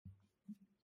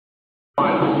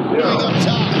Going up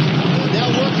top. Now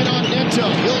working on Neto.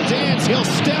 He'll dance, he'll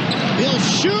step, he'll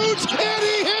shoot, and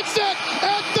he hits it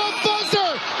at the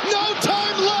buzzer. No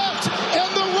time left,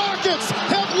 and the Rockets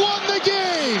have won the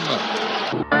game.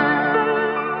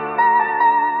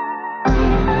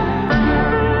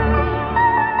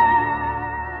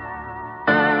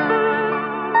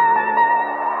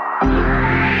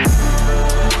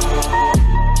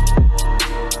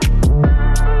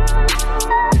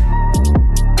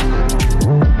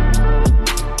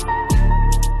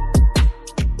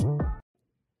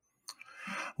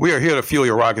 We are here to fuel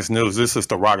your Rockets news. This is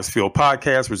the Rockets Fuel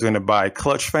podcast presented by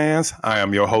Clutch Fans. I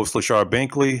am your host, Lachard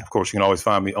Binkley. Of course, you can always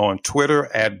find me on Twitter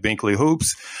at Binkley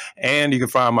Hoops. And you can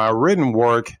find my written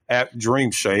work at Dream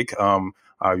Shake.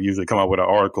 I usually come out with an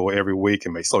article every week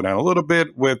and may slow down a little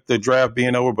bit with the draft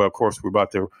being over. But, of course, we're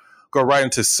about to go right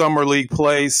into Summer League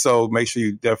play. So make sure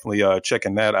you definitely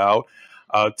checking that out.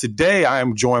 Today, I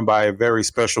am joined by a very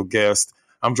special guest.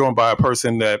 I'm joined by a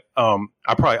person that I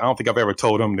don't think I've ever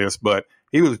told him this, but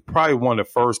he was probably one of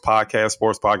the first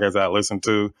sports podcasts I listened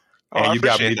to. And you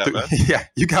got me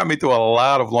you got me through a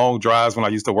lot of long drives when I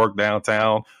used to work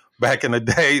downtown back in the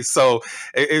day. So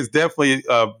it's definitely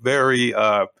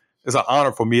it's an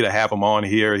honor for me to have him on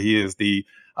here. He is the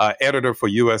editor for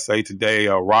USA Today,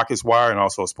 Rockets Wire, and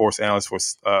also a sports analyst for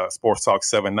Sports Talk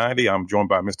 790. I'm joined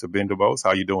by Mr. Ben DuBose.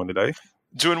 How you doing today?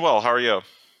 Doing well. How are you?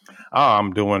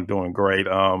 I'm doing great.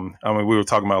 We were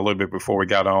talking about a little bit before we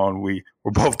got on. We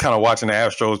were both kind of watching the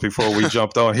Astros before we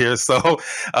jumped on here. So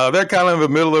they're kind of in the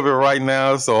middle of it right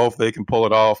now. So hopefully they can pull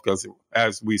it off because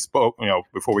as we spoke,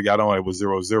 before we got on, it was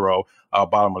 0-0,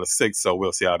 bottom of the sixth. So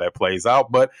we'll see how that plays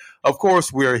out. But of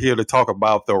course, we're here to talk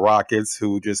about the Rockets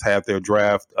who just had their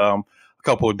draft a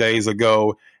couple of days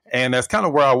ago. And that's kind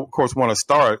of where I, of course, want to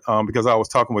start because I was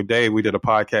talking with Dave. We did a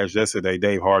podcast yesterday,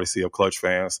 Dave Hardesty of Clutch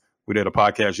Fans. We did a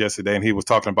podcast yesterday, and he was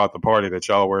talking about the party that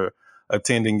y'all were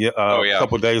attending a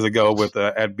couple of days ago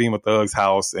at Beam of Thugs'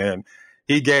 house. And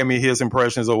he gave me his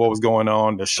impressions of what was going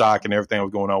on, the shock and everything that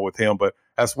was going on with him. But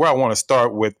that's where I want to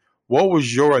start with. What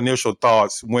was your initial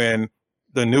thoughts when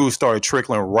the news started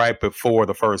trickling right before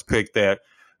the first pick that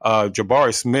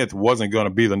Jabari Smith wasn't going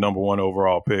to be the number one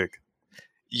overall pick?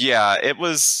 Yeah, it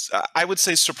was, I would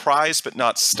say, surprised but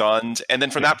not stunned. And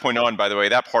then from that point on, by the way,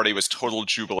 that party was total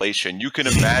jubilation. You can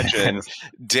imagine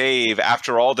Dave,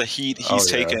 after all the heat he's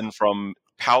taken from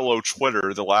Paolo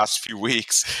Twitter the last few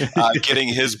weeks, getting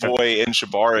his boy in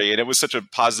Jabari. And it was such a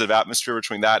positive atmosphere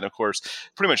between that. And, of course,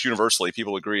 pretty much universally,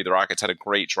 people agree the Rockets had a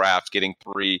great draft, getting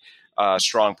three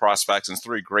strong prospects and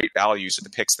three great values at the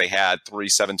picks they had, 3,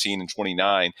 17, and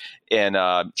 29. And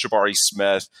Jabari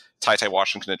Smith, Ty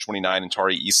Washington at 29 and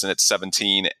Tari Eason at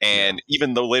 17. And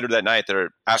even though later that night, their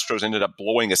Astros ended up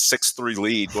blowing a 6-3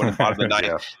 lead going to the bottom of the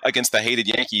ninth against the hated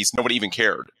Yankees, nobody even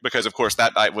cared because, of course,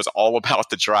 that night was all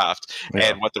about the draft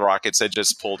and what the Rockets had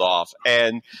just pulled off.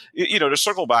 And, to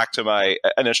circle back to my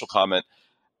initial comment,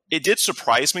 it did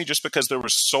surprise me just because there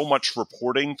was so much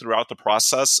reporting throughout the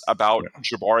process about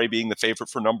Jabari being the favorite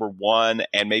for number one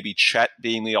and maybe Chet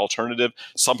being the alternative.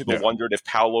 Some people wondered if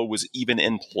Paolo was even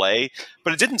in play,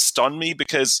 but it didn't stun me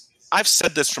because I've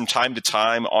said this from time to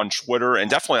time on Twitter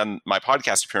and definitely on my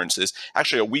podcast appearances.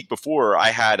 Actually, a week before,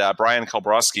 I had Brian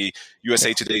Kalbrowski,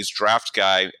 USA Today's draft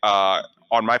guy,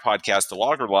 on my podcast, The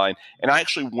Logger Line, and I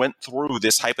actually went through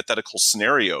this hypothetical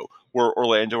scenario where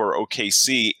Orlando or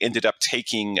OKC ended up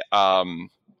taking Paolo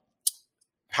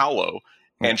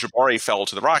and Jabari fell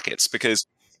to the Rockets because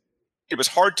it was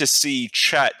hard to see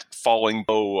Chet falling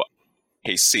below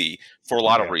OKC for a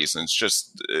lot of reasons,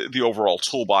 just the overall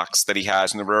toolbox that he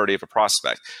has and the rarity of a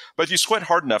prospect. But if you squint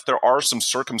hard enough, there are some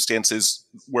circumstances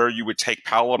where you would take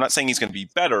Paolo. I'm not saying he's going to be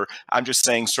better. I'm just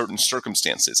saying certain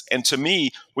circumstances. And to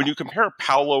me, when you compare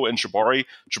Paolo and Jabari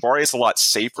is a lot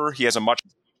safer. He has a much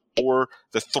or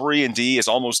the 3-and-D is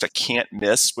almost a can't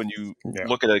miss when you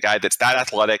look at a guy that's that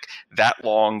athletic, that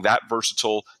long, that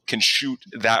versatile, can shoot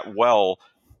that well.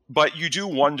 But you do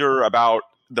wonder about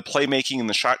the playmaking and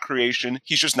the shot creation.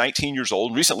 He's just 19 years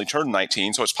old, recently turned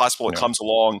 19, so it's possible it comes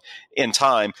along in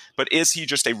time. But is he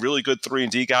just a really good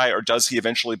 3-and-D guy, or does he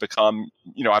eventually become,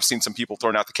 I've seen some people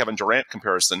throwing out the Kevin Durant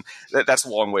comparison. That's a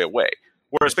long way away.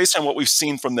 Whereas based on what we've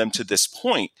seen from them to this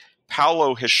point,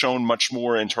 Paolo has shown much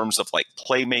more in terms of like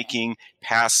playmaking,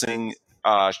 passing,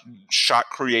 shot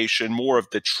creation, more of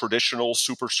the traditional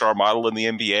superstar model in the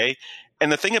NBA.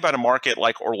 And the thing about a market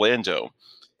like Orlando,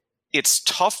 it's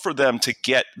tough for them to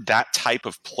get that type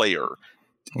of player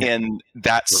in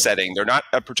that setting. They're not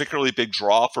a particularly big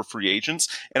draw for free agents.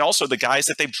 And also the guys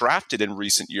that they've drafted in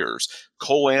recent years,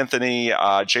 Cole Anthony,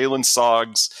 Jalen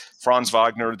Suggs, Franz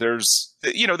Wagner, there's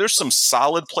some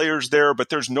solid players there, but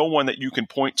there's no one that you can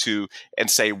point to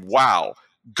and say, wow,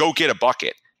 go get a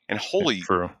bucket. And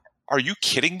are you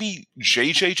kidding me?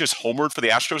 JJ just homered for the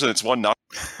Astros and it's 1-0.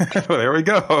 Well, there we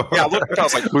go. Yeah, look, I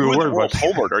was like, who in the world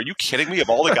homered? Are you kidding me? Of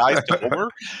all the guys to homer?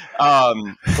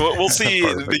 We'll see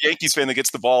the Yankees fan that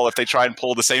gets the ball if they try and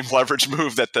pull the same leverage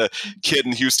move that the kid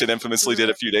in Houston infamously did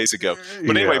a few days ago.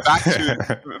 But anyway, back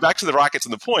to the Rockets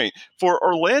and the point. For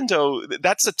Orlando,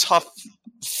 that's a tough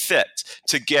fit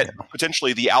to get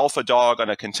potentially the alpha dog on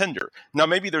a contender. Now,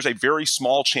 maybe there's a very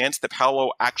small chance that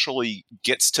Paolo actually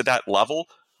gets to that level,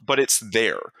 but it's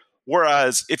there.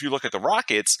 Whereas if you look at the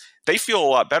Rockets, they feel a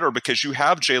lot better because you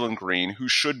have Jalen Green, who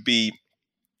should be,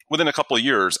 within a couple of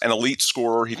years, an elite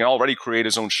scorer. He can already create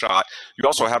his own shot. You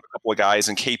also have a couple of guys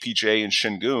in KPJ and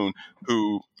Şengün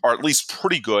who are at least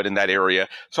pretty good in that area.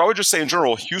 So I would just say in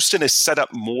general, Houston is set up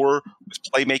more with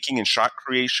playmaking and shot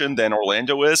creation than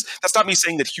Orlando is. That's not me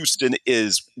saying that Houston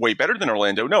is way better than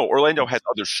Orlando. No, Orlando has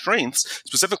other strengths.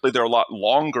 Specifically, they're a lot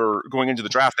longer going into the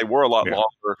draft. They were a lot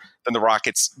longer than the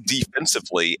Rockets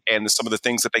defensively, and some of the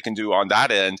things that they can do on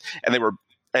that end.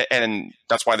 And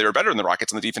that's why they were better than the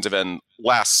Rockets on the defensive end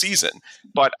last season.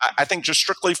 But I think just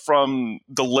strictly from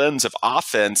the lens of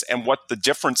offense and what the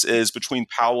difference is between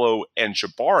Paolo and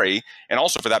Jabari, and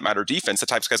also for that matter, defense, the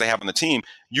types of guys they have on the team,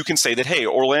 you can say that, hey,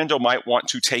 Orlando might want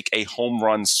to take a home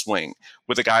run swing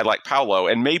with a guy like Paolo,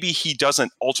 and maybe he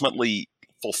doesn't ultimately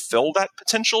fulfill that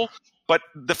potential. But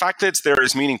the fact that it's there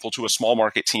is meaningful to a small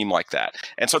market team like that.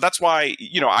 And so that's why,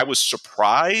 I was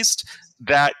surprised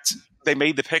that they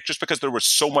made the pick just because there was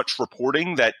so much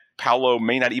reporting that Paolo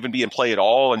may not even be in play at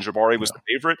all and Jabari was the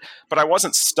favorite. But I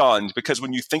wasn't stunned because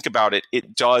when you think about it,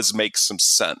 it does make some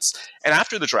sense. And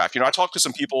after the draft, I talked to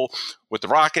some people with the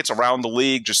Rockets around the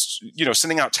league, just,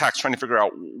 sending out texts trying to figure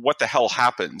out what the hell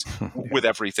happened with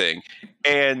everything.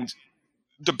 And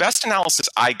the best analysis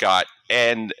I got,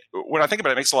 and when I think about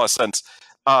it, it makes a lot of sense.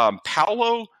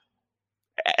 Paolo,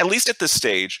 at least at this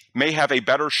stage, may have a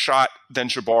better shot than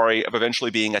Jabari of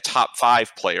eventually being a top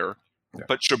 5 player,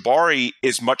 but Jabari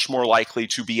is much more likely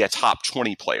to be a top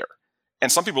 20 player.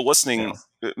 And some people listening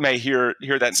may hear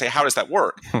that and say, how does that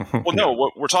work? Well, no,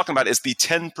 what we're talking about is the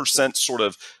 10% sort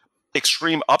of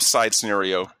extreme upside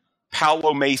scenario.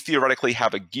 Paolo may theoretically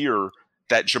have a gear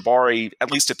that Jabari,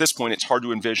 at least at this point, it's hard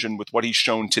to envision with what he's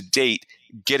shown to date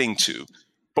getting to.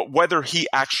 But whether he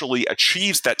actually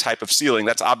achieves that type of ceiling,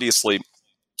 that's obviously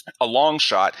a long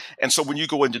shot. And so when you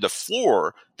go into the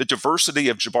floor, the diversity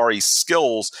of Jabari's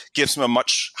skills gives him a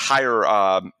much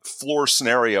higher floor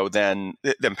scenario than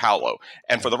Paolo.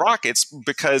 And for the Rockets,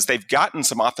 because they've gotten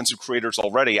some offensive creators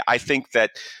already, I think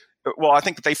that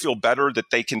they feel better that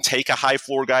they can take a high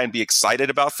floor guy and be excited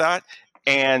about that.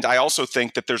 And I also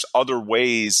think that there's other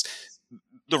ways.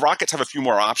 The Rockets have a few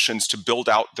more options to build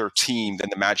out their team than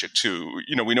the Magic too.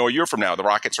 We know a year from now, the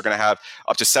Rockets are going to have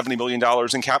up to $70 million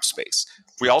in cap space.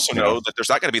 We also know that there's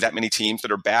not going to be that many teams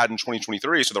that are bad in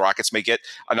 2023, so the Rockets may get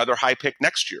another high pick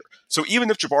next year. So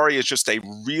even if Jabari is just a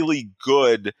really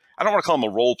good, I don't want to call him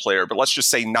a role player, but let's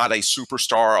just say not a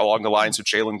superstar along the lines of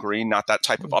Jalen Green, not that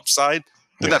type of upside,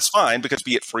 then that's fine, because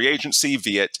be it free agency,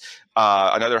 be it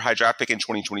another high draft pick in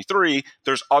 2023,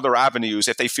 there's other avenues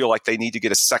if they feel like they need to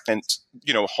get a second,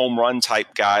 home run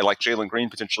type guy like Jalen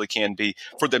Green potentially can be,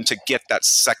 for them to get that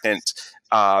second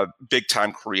big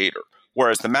time creator.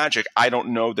 Whereas the Magic, I don't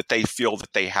know that they feel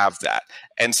that they have that.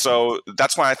 And so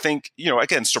that's why I think,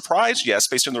 again, surprised, yes,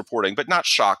 based on the reporting, but not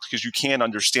shocked, because you can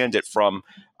understand it from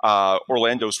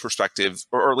Orlando's perspective,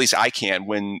 or at least I can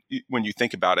when you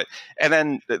think about it. And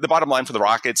then the bottom line for the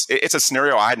Rockets, it's a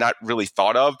scenario I had not really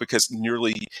thought of, because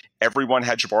nearly everyone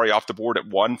had Jabari off the board at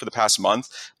 1 for the past month.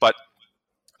 But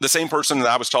the same person that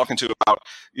I was talking to about,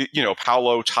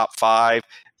 Paolo top 5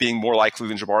 being more likely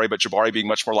than Jabari, but Jabari being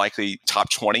much more likely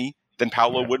top 20 than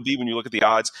Paolo would be when you look at the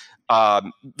odds.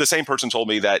 The same person told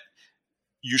me that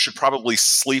you should probably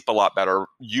sleep a lot better,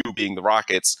 you being the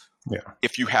Rockets,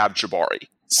 if you have Jabari,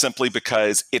 simply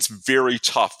because it's very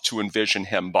tough to envision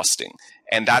him busting.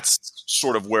 And that's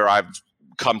sort of where I've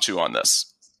come to on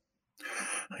this.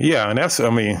 Yeah, and that's,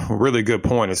 really good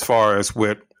point as far as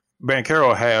with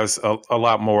Banchero has a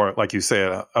lot more, like you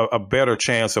said, a better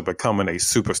chance of becoming a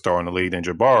superstar in the league than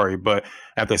Jabari. But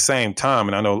at the same time,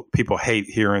 and I know people hate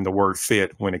hearing the word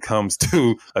fit when it comes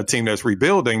to a team that's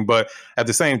rebuilding, but at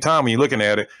the same time, when you're looking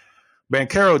at it,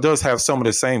 Banchero does have some of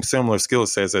the same similar skill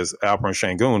sets as Alperen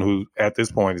Şengün, who at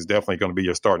this point is definitely going to be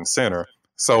your starting center.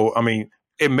 So,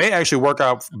 it may actually work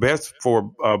out best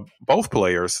for both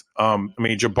players. I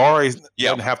mean, Jabari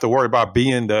doesn't have to worry about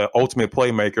being the ultimate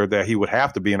playmaker that he would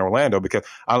have to be in Orlando because,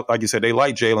 like you said, they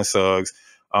like Jalen Suggs.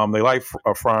 They like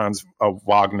Franz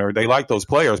Wagner. They like those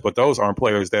players, but those aren't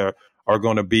players that are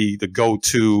going to be the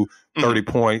go-to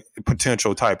 30-point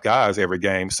potential type guys every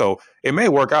game. So it may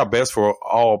work out best for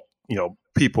all,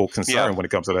 people concerned when it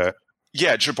comes to that.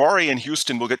 Yeah, Jabari in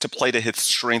Houston will get to play to his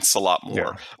strengths a lot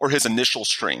more, or his initial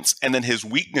strengths. And then his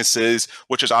weaknesses,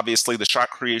 which is obviously the shot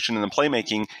creation and the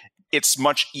playmaking, it's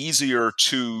much easier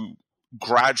to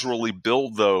gradually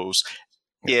build those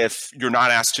if you're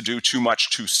not asked to do too much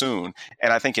too soon.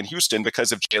 And I think in Houston,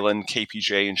 because of Jalen,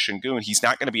 KPJ, and Şengün, he's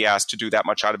not going to be asked to do that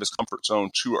much out of his comfort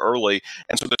zone too early.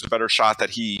 And so there's a better shot that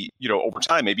he, over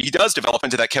time, maybe he does develop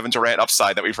into that Kevin Durant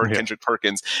upside that we've heard Kendrick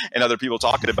Perkins and other people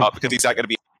talking about, because he's not going to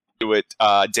be do it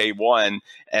day one,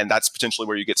 and that's potentially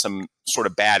where you get some sort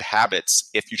of bad habits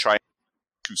if you try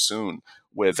too soon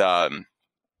with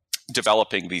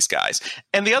developing these guys.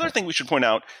 And the other thing we should point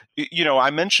out,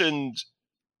 I mentioned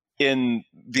in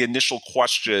the initial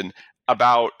question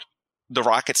about the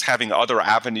Rockets having other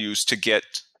avenues to get,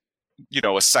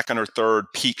 a second or third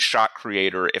peak shot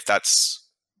creator if that's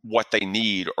what they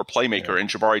need, or playmaker, and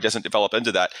Jabari doesn't develop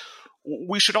into that.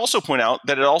 We should also point out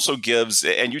that it also gives,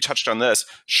 and you touched on this,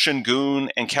 Şengün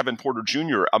and Kevin Porter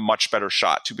Jr. a much better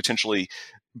shot to potentially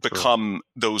become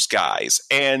those guys.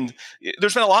 And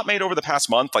there's been a lot made over the past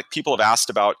month. Like, people have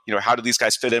asked about, how do these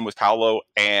guys fit in with Paolo?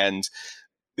 And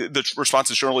the response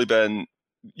has generally been,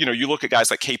 you look at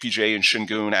guys like KPJ and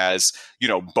Şengün as,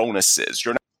 bonuses.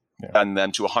 You're not on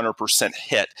them to 100%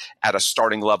 hit at a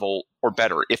starting level or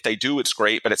better. If they do, it's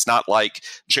great, but it's not like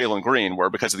Jalen Green, where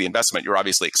because of the investment, you're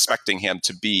obviously expecting him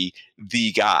to be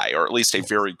the guy, or at least a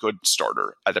very good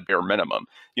starter at a bare minimum.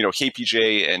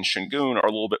 KPJ and Şengün are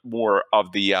a little bit more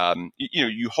of the,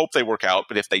 you hope they work out,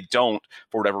 but if they don't,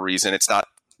 for whatever reason, it's not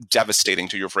devastating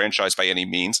to your franchise by any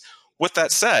means. With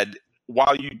that said,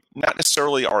 while you not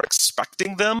necessarily are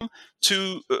expecting them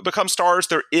to become stars,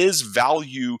 there is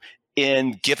value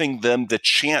in giving them the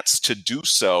chance to do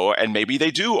so, and maybe they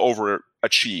do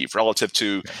overachieve relative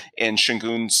to, in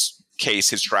Şengün's case,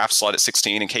 his draft slot at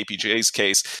 16, in KPJ's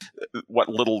case, what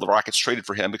little the Rockets traded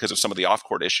for him because of some of the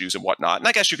off-court issues and whatnot. And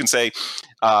I guess you can say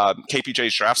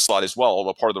KPJ's draft slot as well,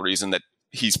 although part of the reason that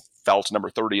he's fell to number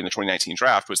 30 in the 2019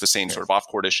 draft was the same sort of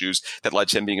off-court issues that led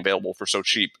to him being available for so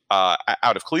cheap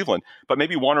out of Cleveland. But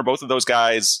maybe one or both of those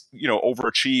guys,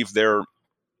 overachieve their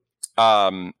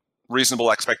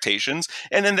reasonable expectations,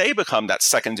 and then they become that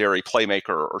secondary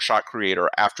playmaker or shot creator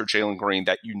after Jalen Green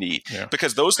that you need,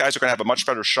 because those guys are going to have a much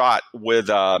better shot with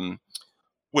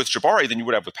Jabari than you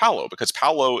would have with Paolo, because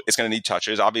Paolo is going to need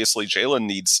touches. Obviously, Jalen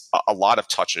needs a lot of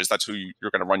touches. That's who you're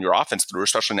going to run your offense through,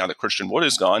 especially now that Christian Wood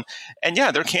is gone. And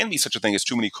there can be such a thing as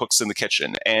too many cooks in the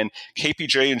kitchen. And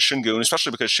KPJ and Şengün,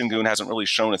 especially because Şengün hasn't really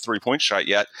shown a three-point shot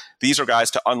yet, these are guys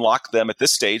to unlock them at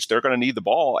this stage. They're going to need the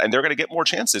ball, and they're going to get more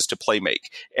chances to play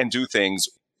make and do things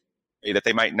that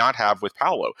they might not have with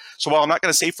Paolo. So while I'm not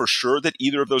going to say for sure that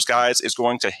either of those guys is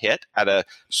going to hit at a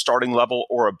starting level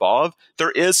or above, there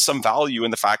is some value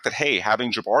in the fact that, hey,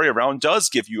 having Jabari around does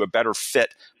give you a better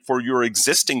fit for your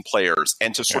existing players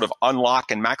and to sort of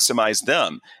unlock and maximize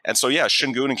them. And so,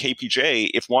 Şengün and KPJ,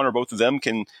 if one or both of them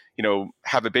can,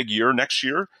 have a big year next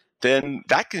year, then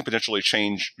that can potentially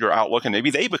change your outlook, and maybe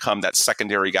they become that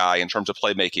secondary guy in terms of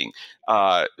playmaking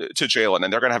to Jalen,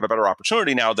 and they're going to have a better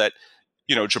opportunity now that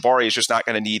Jabari is just not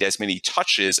going to need as many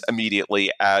touches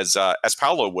immediately as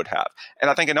Paolo would have. And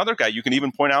I think another guy you can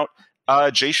even point out,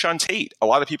 Jae'Sean Tate. A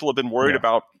lot of people have been worried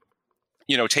about,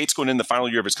 Tate's going in the final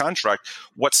year of his contract.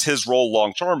 What's his role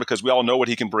long term? Because we all know what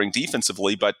he can bring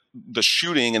defensively, but the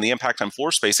shooting and the impact on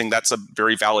floor spacing, that's a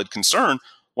very valid concern.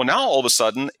 Well, now all of a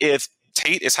sudden, if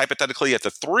Tate is hypothetically at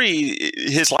the 3,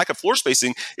 his lack of floor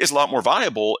spacing is a lot more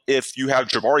viable if you have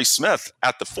Jabari Smith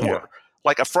at the 4. Yeah.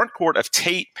 Like a front court of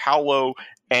Tate, Paolo,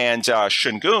 and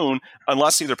Şengün,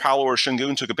 unless either Paolo or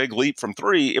Şengün took a big leap from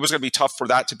 3, it was going to be tough for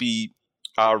that to be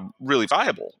really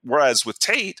viable. Whereas with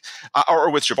Tate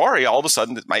or with Jabari, all of a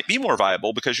sudden it might be more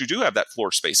viable because you do have that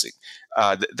floor spacing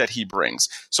that he brings.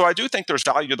 So I do think there's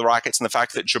value to the Rockets in the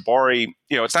fact that Jabari,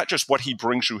 it's not just what he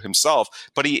brings you himself,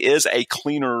 but he is a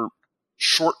cleaner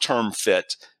short-term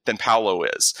fit than Paolo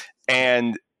is.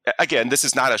 And again, this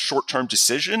is not a short-term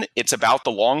decision. It's about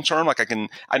the long-term.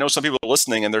 I know some people are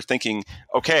listening and they're thinking,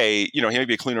 okay, he may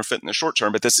be a cleaner fit in the short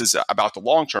term, but this is about the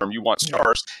long-term. You want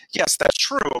stars. Yes, that's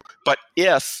true. But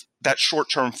if that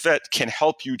short-term fit can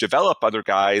help you develop other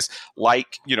guys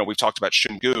like, we've talked about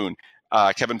Şengün,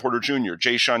 Kevin Porter Jr.,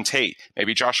 Jayshawn Tate,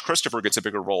 maybe Josh Christopher gets a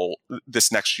bigger role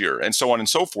this next year, and so on and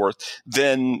so forth,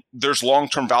 then there's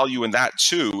long-term value in that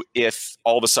too. If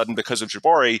all of a sudden, because of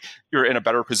Jabari, you're in a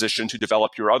better position to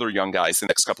develop your other young guys the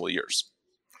next couple of years.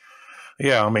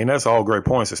 Yeah, I mean, that's all great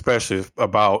points, especially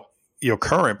about your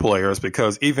current players,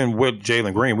 because even with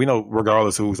Jalen Green, we know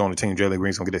regardless of who's on the team, Jalen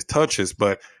Green's going to get his touches.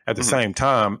 But at the same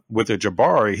time, with the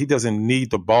Jabari, he doesn't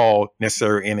need the ball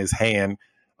necessarily in his hand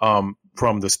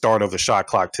from the start of the shot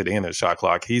clock to the end of the shot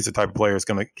clock. He's the type of player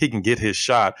he can get his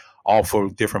shot off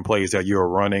of different plays that you're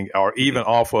running, or even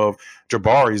off of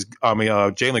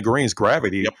Jalen Green's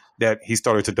gravity that he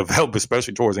started to develop,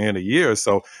 especially towards the end of the year.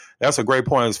 So that's a great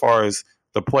point as far as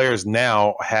the players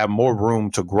now have more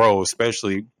room to grow,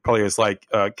 especially players like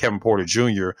Kevin Porter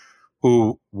Jr.,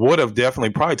 who would have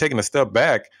definitely probably taken a step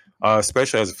back,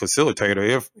 especially as a facilitator,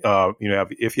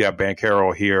 if you have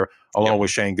Banchero here along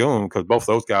with Şengün, because both of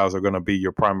those guys are going to be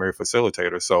your primary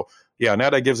facilitator. So, yeah, now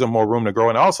that gives them more room to grow.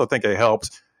 And I also think it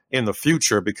helps in the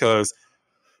future, because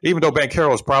even though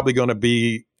Banchero is probably going to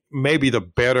be maybe the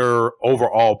better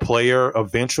overall player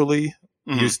eventually,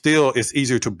 it's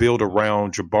easier to build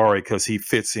around Jabari because he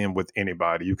fits in with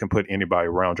anybody. You can put anybody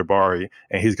around Jabari,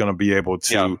 and he's going to be able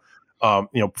to,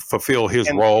 fulfill his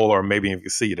role or maybe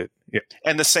exceed it. Yeah.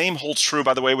 And the same holds true,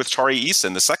 by the way, with Tari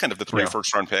Eason, the second of the three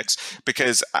first-round picks,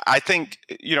 because I think,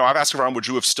 I've asked around, would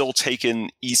you have still taken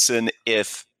Eason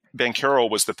if Banchero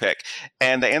was the pick?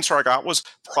 And the answer I got was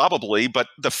probably, but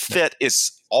the fit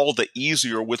is all the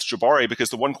easier with Jabari, because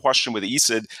the one question with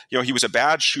Eason, he was a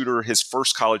bad shooter his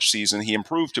first college season. He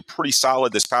improved to pretty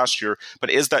solid this past year, but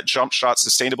is that jump shot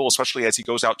sustainable, especially as he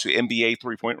goes out to NBA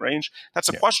three-point range? That's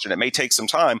a question. It may take some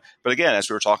time, but again, as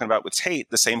we were talking about with Tate,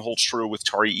 the same holds true with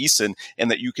Tari Eason, in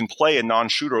that you can play a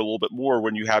non-shooter a little bit more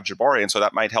when you have Jabari, and so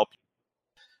that might help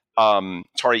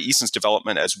Tari Eason's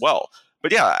development as well.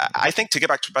 But yeah, I think, to get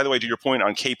back to, by the way, to your point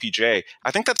on KPJ,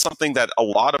 I think that's something that a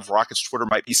lot of Rockets Twitter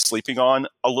might be sleeping on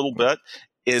a little bit,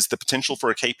 is the potential for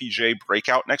a KPJ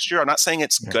breakout next year. I'm not saying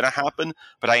it's going to happen,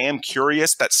 but I am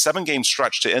curious. That 7-game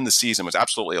stretch to end the season was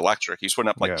absolutely electric. He's putting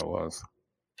up it was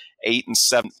 8 and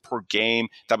 7 per game.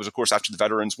 That was, of course, after the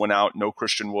veterans went out. No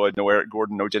Christian Wood, no Eric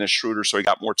Gordon, no Dennis Schroeder, so he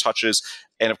got more touches.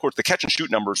 And, of course, the catch and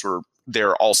shoot numbers were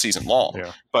there all season long.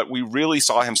 Yeah. But we really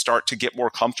saw him start to get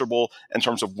more comfortable in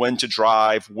terms of when to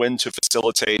drive, when to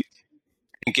facilitate,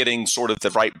 and getting sort of the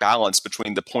right balance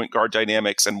between the point guard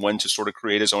dynamics and when to sort of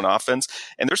create his own offense.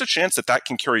 And there's a chance that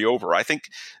can carry over. I think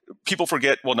people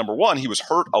forget, well, number one, he was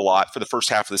hurt a lot for the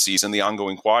first half of the season, the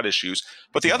ongoing quad issues.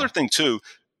 But the other thing, too,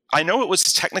 I know it was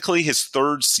technically his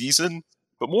third season,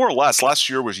 but more or less last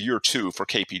year was year 2 for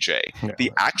KPJ. Yeah.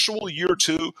 The actual year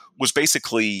 2 was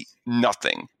basically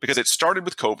nothing, because it started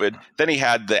with COVID. Then he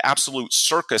had the absolute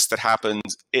circus that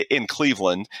happened in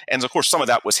Cleveland. And of course, some of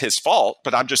that was his fault,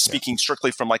 but I'm just speaking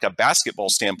strictly from like a basketball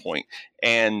standpoint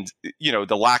and,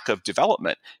 the lack of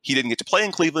development. He didn't get to play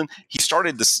in Cleveland. He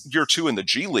started this year 2 in the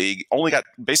G League, only got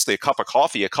basically a cup of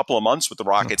coffee, a couple of months with the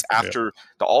Rockets after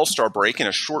the All-Star break in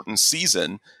a shortened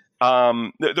season.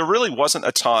 There really wasn't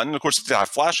a ton. And of course, the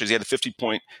flashes, he had a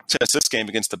 50-point 10-assist game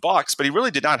against the Bucks, but he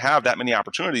really did not have that many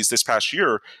opportunities this past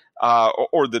year,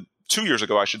 or the 2 years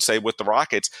ago, I should say, with the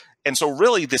Rockets. And so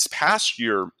really this past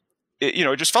year,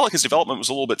 it just felt like his development was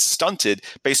a little bit stunted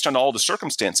based on all the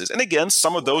circumstances. And again,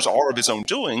 some of those are of his own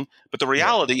doing, but the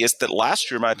reality is that last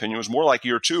year, in my opinion, was more like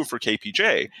year 2 for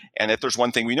KPJ. And if there's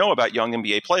one thing we know about young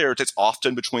NBA players, it's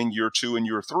often between year 2 and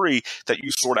year 3 that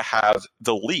you sort of have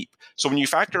the leap. So when you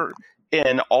factor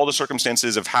in all the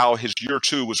circumstances of how his year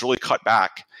 2 was really cut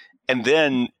back, and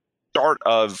then start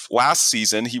of last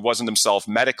season, he wasn't himself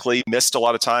medically, missed a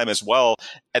lot of time as well.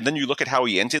 And then you look at how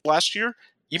he ended last year,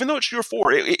 even though it's year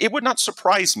 4, it would not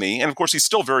surprise me. And of course, he's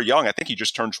still very young. I think he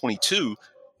just turned 22.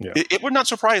 Yeah. It would not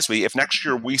surprise me if next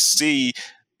year we see,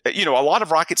 a lot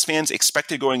of Rockets fans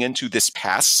expected going into this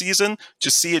past season to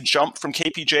see a jump from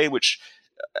KPJ, which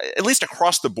at least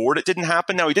across the board, it didn't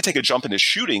happen. Now, he did take a jump in his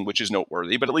shooting, which is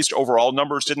noteworthy, but at least overall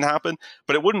numbers didn't happen.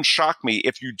 But it wouldn't shock me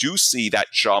if you do see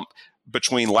that jump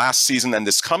between last season and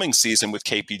this coming season with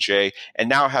KPJ, and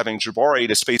now having Jabari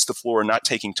to space the floor and not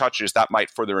taking touches, that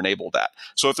might further enable that.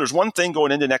 So if there's one thing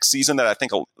going into next season that I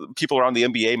think people around the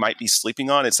NBA might be sleeping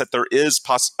on, it's that there is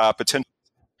potential,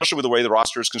 especially with the way the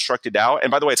roster is constructed now. And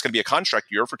by the way, it's going to be a contract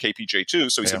year for KPJ too,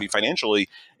 so he's going to be financially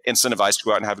incentivized to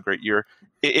go out and have a great year.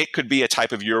 It could be a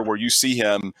type of year where you see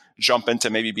him jump into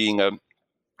maybe being a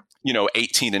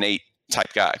 18-8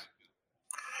 type guy.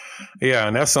 Yeah,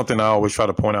 and that's something I always try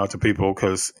to point out to people,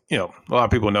 because a lot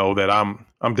of people know that I'm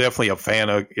definitely a fan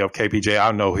of KPJ.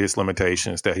 I know his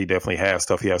limitations, that he definitely has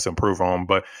stuff he has to improve on.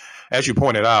 But as you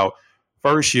pointed out,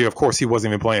 first year, of course, he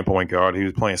wasn't even playing point guard. He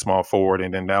was playing small forward.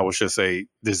 And then that was just a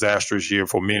disastrous year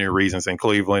for many reasons in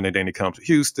Cleveland. And then he comes to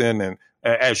Houston. And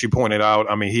as you pointed out,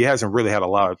 I mean, he hasn't really had a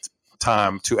lot of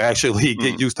time to actually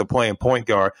get used to playing point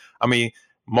guard. I mean,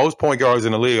 most point guards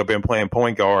in the league have been playing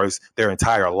point guards their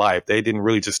entire life. They didn't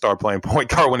really just start playing point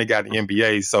guard when they got in the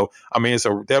NBA. So, I mean, it's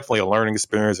definitely a learning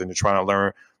experience, and you're trying to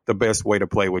learn the best way to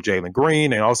play with Jalen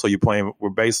Green. And also you're playing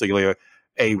with basically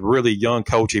a really young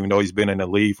coach, even though he's been in the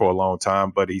league for a long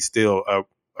time, but he's still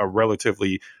a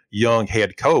relatively young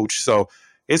head coach. So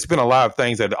it's been a lot of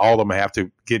things that all of them have to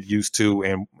get used to,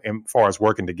 and as far as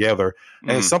working together.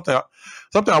 And something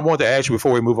I wanted to ask you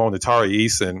before we move on to Tari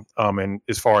Eason, and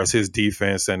as far as his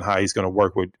defense and how he's going to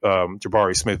work with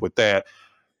Jabari Smith with that.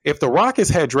 If the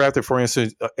Rockets had drafted, for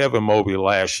instance, Evan Mobley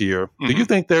last year, do you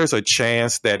think there's a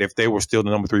chance that if they were still the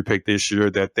number 3 pick this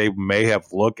year, that they may have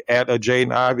looked at a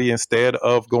Jaden Ivey instead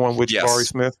of going with Jabari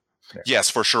Smith? Yes,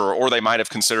 for sure. Or they might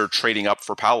have considered trading up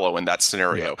for Paolo in that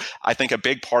scenario. Yeah. I think a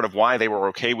big part of why they were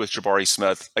okay with Jabari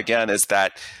Smith, again, is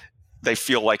that they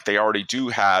feel like they already do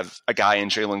have a guy in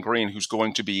Jalen Green who's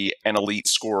going to be an elite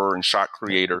scorer and shot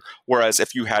creator. Whereas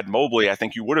if you had Mobley, I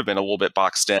think you would have been a little bit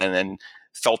boxed in and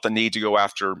felt the need to go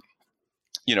after,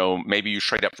 you know, maybe you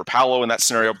trade up for Paolo in that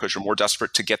scenario because you're more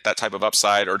desperate to get that type of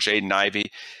upside, or Jaden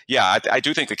Ivey. Yeah, I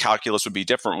do think the calculus would be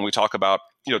different when we talk about,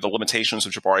 you know, the limitations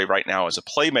of Jabari right now as a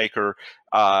playmaker.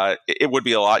 It would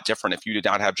be a lot different if you did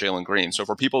not have Jalen Green. So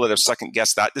for people that have second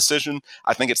guessed that decision,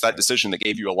 I think it's that decision that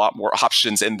gave you a lot more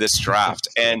options in this draft.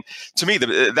 And to me,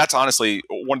 that's honestly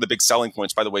one of the big selling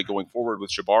points, by the way, going forward with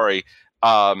Jabari.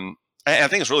 And I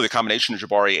think it's really the combination of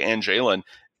Jabari and Jalen.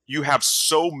 You have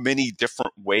so many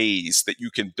different ways that you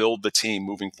can build the team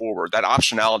moving forward. That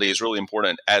optionality is really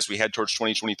important as we head towards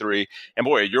 2023. And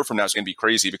boy, a year from now is going to be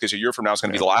crazy, because a year from now is going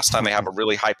to be the last time they have a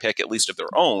really high pick, at least of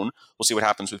their own. We'll see what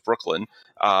happens with Brooklyn.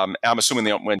 I'm assuming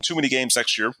they don't win too many games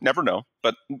next year. Never know.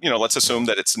 But, you know, let's assume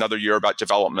that it's another year about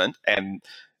development. And,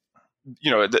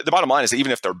 you know, the bottom line is that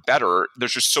even if they're better,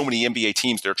 there's just so many NBA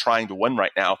teams that are trying to win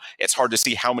right now. It's hard to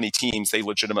see how many teams they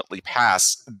legitimately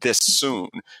pass this soon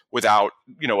without,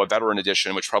 you know, a veteran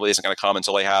addition, which probably isn't going to come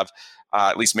until they have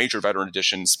at least major veteran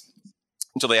additions,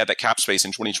 until they have that cap space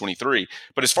in 2023.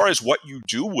 But as far as what you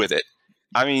do with it,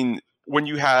 I mean, when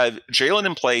you have Jalen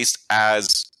in place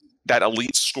as that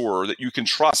elite scorer that you can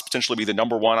trust potentially be the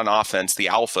number 1 on offense, the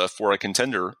alpha for a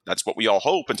contender. That's what we all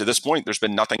hope. And to this point, there's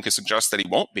been nothing to suggest that he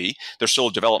won't be. There's still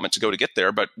a development to go to get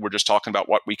there, but we're just talking about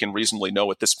what we can reasonably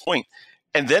know at this point.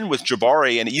 And then with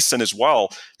Jabari and Eason as well,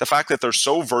 the fact that they're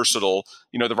so versatile,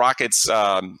 you know, the Rockets,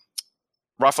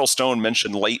 Rafael Stone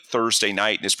mentioned late Thursday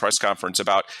night in his press conference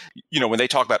about, you know, when they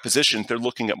talk about positions, they're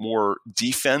looking at more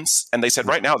defense. And they said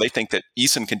right now they think that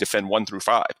Eason can defend 1 through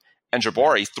 5. And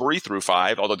Jabari 3 through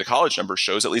 5, although the college number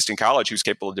shows, at least in college, he was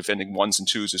capable of defending 1s and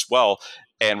 2s as well.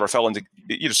 And Rafael,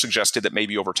 you know, suggested that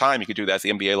maybe over time you could do that at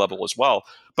the NBA level as well.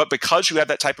 But because you have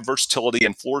that type of versatility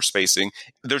and floor spacing,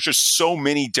 there's just so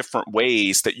many different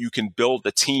ways that you can build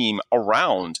the team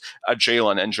around a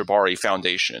Jalen and Jabari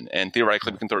foundation. And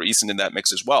theoretically, we can throw Eason in that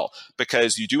mix as well,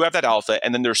 because you do have that alpha,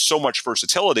 and then there's so much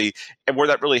versatility. And where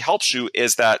that really helps you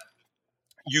is that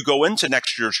you go into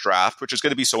next year's draft, which is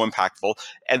going to be so impactful,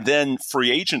 and then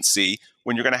free agency,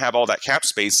 when you're going to have all that cap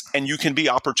space, and you can be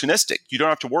opportunistic. You don't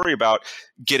have to worry about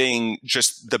getting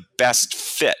just the best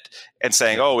fit and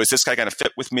saying, oh, is this guy going to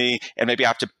fit with me? And maybe I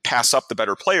have to pass up the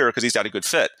better player because he's got a good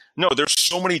fit. No, there's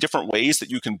so many different ways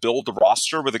that you can build the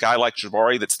roster with a guy like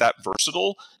Jabari that's that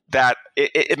versatile, that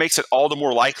it makes it all the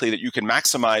more likely that you can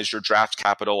maximize your draft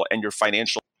capital and your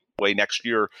financial way next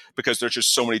year, because there's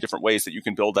just so many different ways that you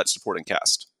can build that supporting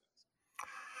cast.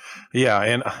 Yeah,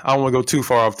 and I don't want to go too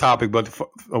far off topic, but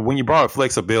when you brought up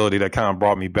flexibility, that kind of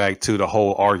brought me back to the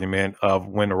whole argument of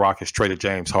when the Rockets traded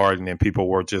James Harden, and people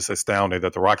were just astounded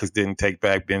that the Rockets didn't take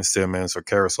back Ben Simmons or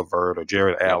Karis LeVert or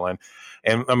Jared Allen.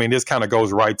 And I mean, this kind of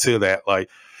goes right to that. Like,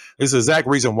 it's the exact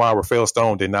reason why Rafael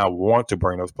Stone did not want to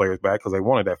bring those players back, because they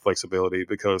wanted that flexibility.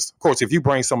 Because, of course, if you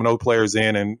bring some of those players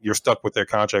in and you're stuck with their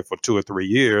contract for 2 or 3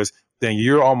 years, then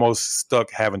you're almost stuck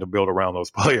having to build around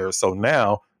those players. So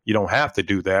now you don't have to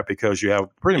do that, because you have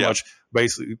pretty much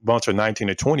basically a bunch of 19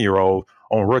 to 20-year-old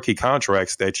on rookie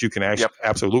contracts that you can actually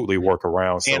absolutely work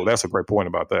around. So that's a great point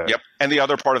about that. Yep. And the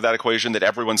other part of that equation that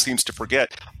everyone seems to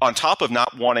forget, on top of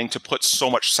not wanting to put so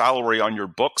much salary on your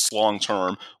books long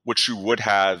term, which you would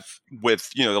have with,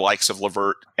 you know, the likes of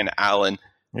LeVert and Allen.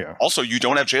 Yeah. Also, you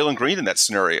don't have Jalen Green in that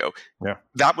scenario. Yeah.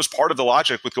 That was part of the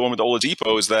logic with going with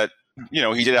Oladipo, is that, you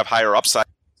know, he did have higher upside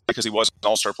because he was an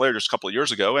all-star player just a couple of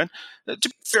years ago. And to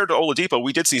be fair to Oladipo,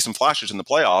 we did see some flashes in the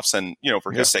playoffs. And,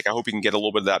 for his sake, I hope he can get a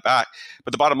little bit of that back.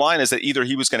 But the bottom line is that either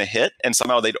he was going to hit and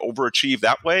somehow they'd overachieve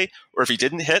that way, or if he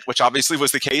didn't hit, which obviously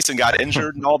was the case and got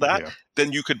injured and all that,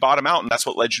 then you could bottom out. And that's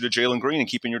what led you to Jalen Green and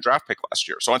keeping your draft pick last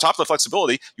year. So on top of the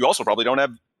flexibility, you also probably don't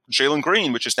have Jalen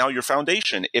Green, which is now your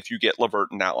foundation if you get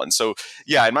LeVert and Allen. So,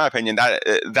 yeah, in my opinion,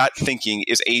 that thinking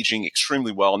is aging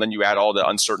extremely well. And then you add all the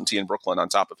uncertainty in Brooklyn on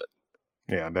top of it.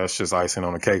 Yeah, that's just icing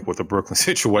on the cake with the Brooklyn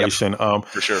situation.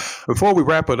 For sure. Before we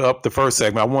wrap it up, the first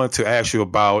segment, I wanted to ask you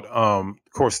about, of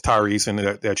course, Tari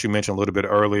Eason that you mentioned a little bit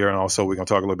earlier, and also we're going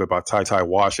to talk a little bit about Ty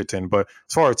Washington. But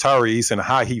as far as Tari Eason,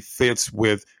 how he fits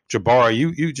with Jabari,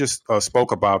 you just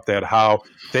spoke about that, how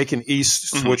they can each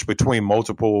switch between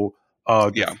multiple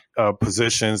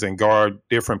positions and guard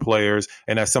different players,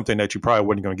 and that's something that you probably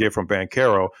wasn't going to get from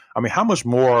Banchero. I mean, how much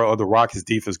more of the Rockets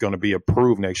defense is going to be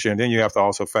improved next year? And then you have to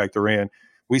also factor in,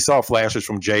 we saw flashes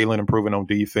from Jalen improving on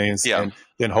defense, and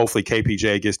then hopefully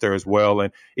KPJ gets there as well.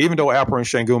 And even though Alperen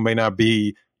Sengun may not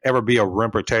ever be a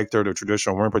rim protector, the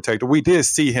traditional rim protector, we did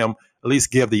see him at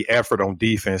least give the effort on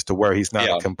defense to where he's not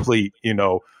a complete,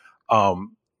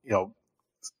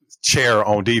 chair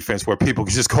on defense where people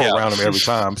can just go around him every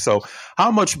time. So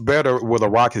how much better will the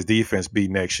Rockets defense be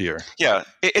next year? Yeah,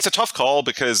 it's a tough call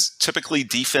because typically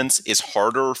defense is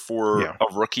harder for a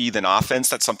rookie than offense.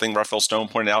 That's something Rafael Stone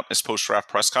pointed out in his post-draft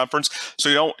press conference. So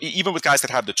you don't, even with guys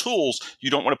that have the tools, you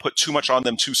don't want to put too much on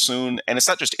them too soon. And it's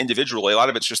not just individually. A lot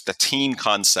of it's just the team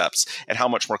concepts and how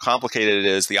much more complicated it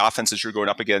is, the offenses you're going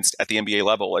up against at the NBA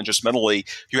level. And just mentally,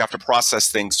 you have to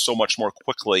process things so much more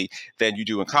quickly than you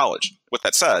do in college. With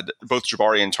that said, both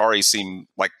Jabari and Tari seem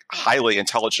like highly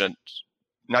intelligent,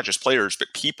 not just players, but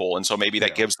people. And so maybe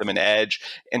that gives them an edge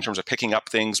in terms of picking up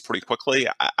things pretty quickly.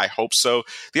 I hope so.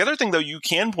 The other thing, though, you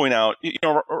can point out,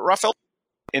 Rafael,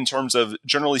 in terms of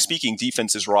generally speaking,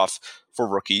 defense is rough for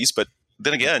rookies. But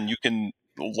then again, you can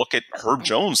look at Herb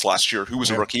Jones last year, who was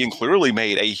a rookie and clearly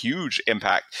made a huge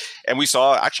impact. And we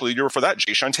saw actually the year before that,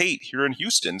 Jayshawn Tate here in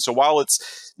Houston. So while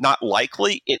it's not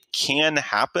likely, it can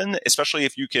happen, especially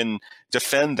if you can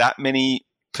defend that many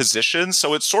positions.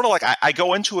 So it's sort of like I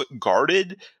go into it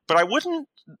guarded, but I wouldn't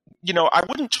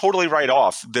totally write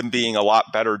off them being a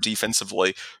lot better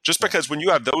defensively, just because when you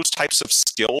have those types of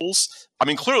skills, I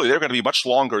mean, clearly they're going to be much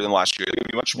longer than last year. They're going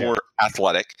to be much more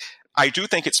athletic. I do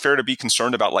think it's fair to be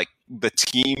concerned about like the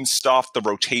team stuff, the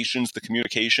rotations, the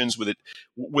communications with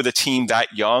a team that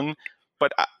young.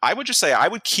 But I would just say I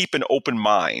would keep an open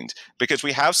mind because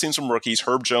we have seen some rookies,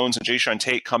 Herb Jones and Jayshawn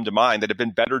Tate, come to mind that have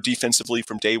been better defensively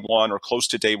from day one or close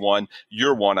to day one,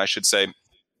 year one, I should say,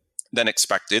 than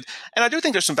expected. And I do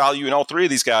think there's some value in all three of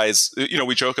these guys.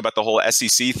 We joke about the whole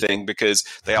SEC thing because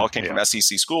they all came from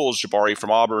SEC schools, Jabari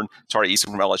from Auburn, Tari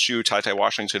Eason from LSU, Ty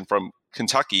Washington from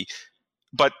Kentucky.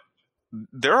 But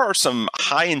there are some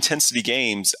high-intensity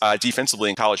games defensively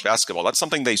in college basketball. That's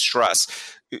something they stress.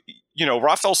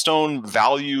 Rafael Stone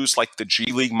values like the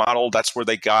G League model. That's where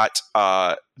they got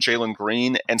Jalen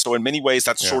Green. And so in many ways,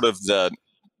 that's sort of the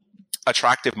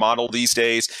attractive model these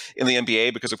days in the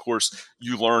NBA because, of course,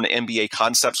 you learn NBA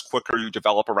concepts quicker. You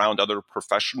develop around other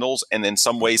professionals. And in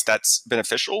some ways, that's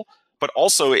beneficial. But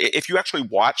also, if you actually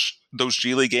watch those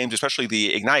G League games, especially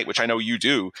the Ignite, which I know you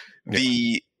do,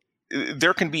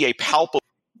 there can be a palpable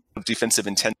defensive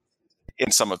intent in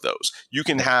some of those. You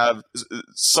can have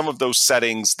some of those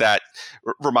settings that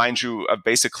remind you of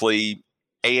basically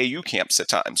AAU camps at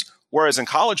times. Whereas in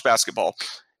college basketball,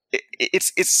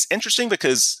 it's interesting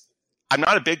because I'm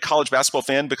not a big college basketball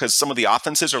fan because some of the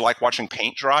offenses are like watching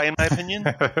paint dry, in my opinion.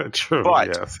 True,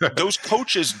 but those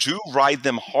coaches do ride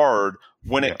them hard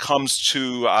when it comes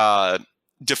to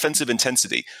defensive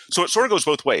intensity. So it sort of goes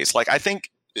both ways. Like I think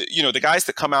the guys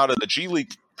that come out of the G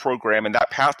League program and that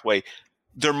pathway,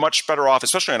 they're much better off,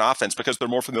 especially on offense, because they're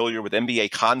more familiar with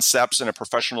NBA concepts and a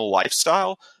professional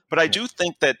lifestyle. But I do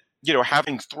think that,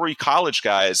 having three college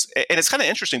guys, and it's kind of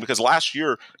interesting because last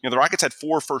year, the Rockets had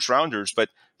 4 first-rounders, but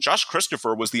Josh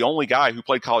Christopher was the only guy who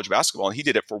played college basketball, and he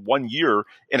did it for 1 year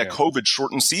in a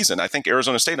COVID-shortened season. I think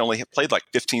Arizona State only played like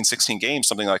 15, 16 games,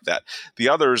 something like that. The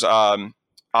others,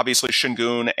 obviously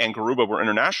Sengun and Garuba were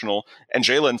international, and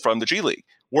Jalen from the G League.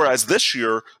 Whereas this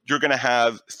year, you're going to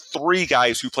have 3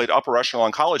 guys who played upper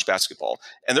echelon college basketball.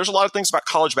 And there's a lot of things about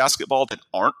college basketball that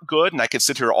aren't good. And I could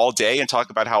sit here all day and talk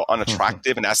about how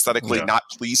unattractive and aesthetically not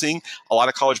pleasing a lot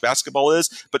of college basketball is.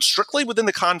 But strictly within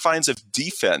the confines of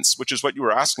defense, which is what you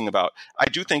were asking about, I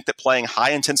do think that playing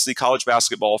high-intensity college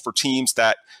basketball for teams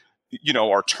that,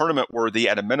 are tournament-worthy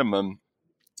at a minimum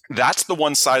That's the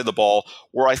one side of the ball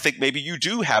where I think maybe you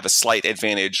do have a slight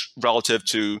advantage relative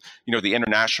to, the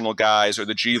international guys or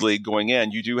the G League going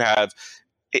in. You do have,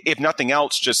 if nothing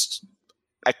else, just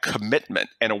a commitment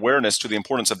and awareness to the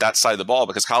importance of that side of the ball,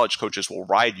 because college coaches will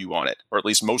ride you on it, or at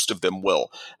least most of them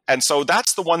will. And so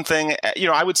that's the one thing,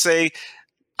 I would say,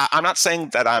 I'm not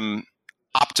saying that I'm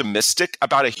optimistic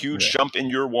about a huge jump in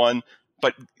year one,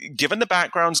 but given the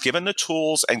backgrounds, given the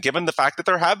tools, and given the fact that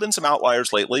there have been some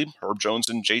outliers lately, Herb Jones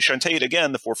and Jay Tate,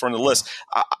 again, the forefront of the list,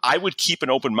 I would keep an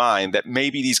open mind that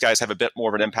maybe these guys have a bit more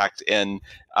of an impact in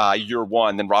year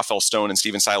one than Rafael Stone and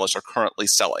Steven Silas are currently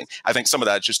selling. I think some of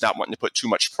that is just not wanting to put too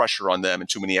much pressure on them and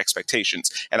too many expectations.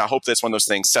 And I hope that's one of those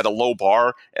things, set a low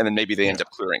bar, and then maybe they end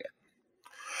up clearing it.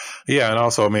 Yeah, and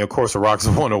also, of course, the Rockets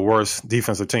were one of the worst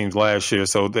defensive teams last year,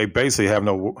 so they basically have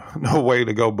no way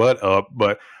to go but up.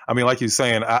 But, like you're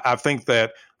saying, I think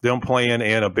that them playing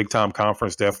in a big-time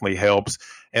conference definitely helps.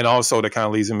 And also, that kind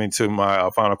of leads me to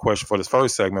my final question for this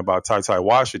first segment about Ty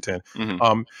Washington.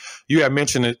 Mm-hmm. You had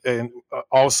mentioned it, and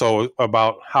also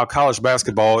about how college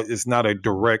basketball is not a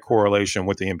direct correlation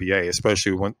with the NBA,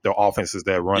 especially when the offenses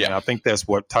that run. And I think that's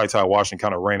what Ty Washington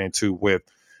kind of ran into with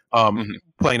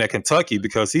playing at Kentucky,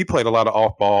 because he played a lot of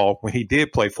off ball. When he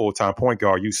did play full-time point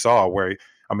guard, you saw where,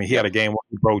 he had a game where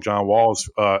he broke John Wall's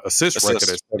assist record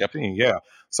at 17. Yep. Yeah.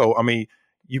 So,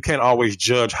 you can't always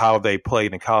judge how they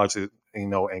played in college,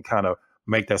 and kind of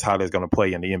make that's how they're going to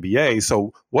play in the NBA.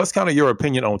 So what's kind of your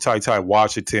opinion on Ty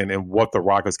Washington and what the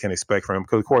Rockets can expect from him?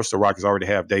 Because, of course, the Rockets already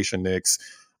have Daishen Nix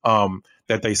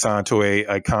that they signed to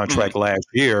a contract last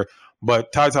year.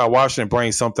 But Ty Washington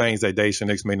brings some things that Daishen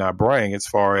Nix may not bring, as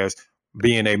far as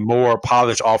being a more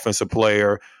polished offensive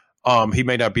player. He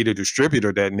may not be the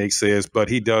distributor that Nix is, but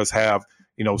he does have,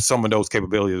 some of those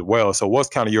capabilities as well. So what's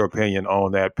kind of your opinion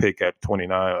on that pick at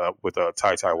 29 with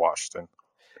Ty Washington?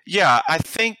 Yeah, I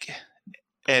think,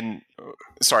 and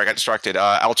sorry, I got distracted.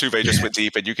 Altuve just went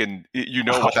deep, and you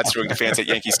know what that's doing to fans at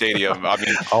Yankee Stadium.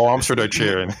 I'm sure they're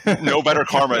cheering. No better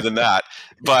karma than that.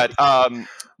 But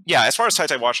as far as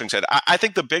Ty Washington, I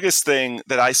think the biggest thing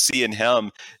that I see in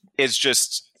him is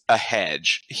just a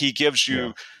hedge. He gives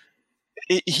you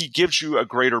a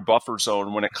greater buffer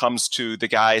zone when it comes to the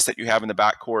guys that you have in the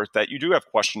backcourt that you do have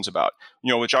questions about.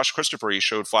 With Josh Christopher, he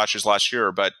showed flashes last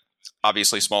year, but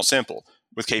obviously small sample.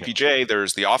 With KPJ,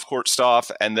 there's the off-court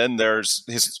stuff, and then there's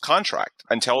his contract.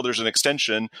 Until there's an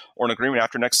extension or an agreement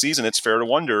after next season, it's fair to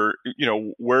wonder,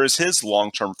 where is his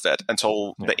long-term fit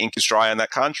until the ink is dry on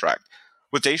that contract.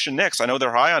 With Daishen Nix, I know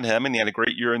they're high on him, and he had a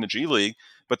great year in the G League,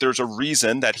 but there's a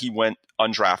reason that he went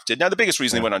undrafted. Now, the biggest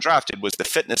reason he went undrafted was the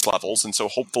fitness levels, and so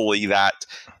hopefully that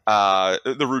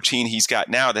the routine he's got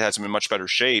now that has him in much better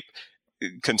shape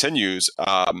continues.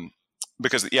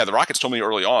 Because, the Rockets told me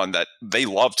early on that they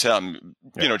loved him.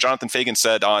 Jonathan Fagan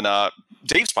said on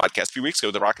Dave's podcast a few weeks ago,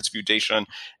 the Rockets viewed Daishen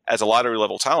as a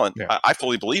lottery-level talent. Yeah. I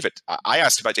fully believe it. I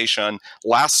asked about Daishen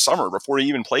last summer before he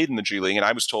even played in the G League, and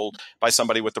I was told by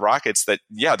somebody with the Rockets that,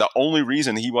 the only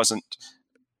reason he wasn't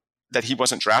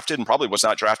drafted, and probably was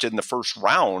not drafted in the first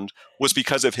round, was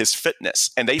because of his fitness.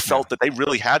 And they felt that they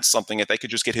really had something that they could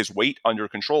just get his weight under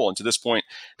control. And to this point,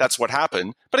 that's what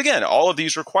happened. But again, all of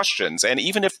these are questions. And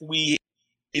even if we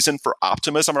reason for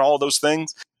optimism and all of those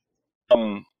things,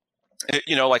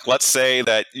 let's say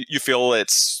that you feel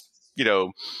it's,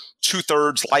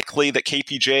 2/3 likely that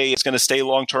KPJ is going to stay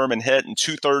long-term and hit, and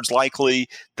 2/3 likely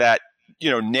that,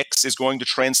 Nix is going to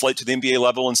translate to the NBA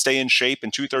level and stay in shape,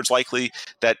 and 2/3 likely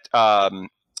that,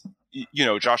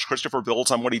 Josh Christopher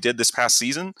builds on what he did this past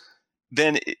season,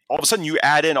 then all of a sudden you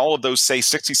add in all of those, say,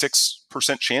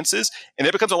 66% chances, and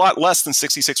it becomes a lot less than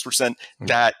 66%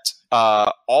 that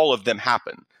all of them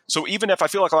happen. So even if I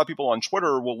feel like a lot of people on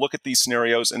Twitter will look at these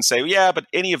scenarios and say, but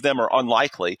any of them are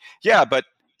unlikely. Yeah, but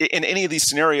in any of these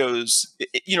scenarios,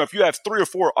 if you have 3 or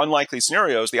 4 unlikely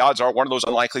scenarios, the odds are one of those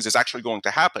unlikelies is actually going to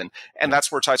happen. And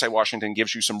that's where Ty Washington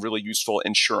gives you some really useful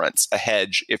insurance, a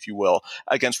hedge, if you will,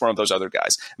 against one of those other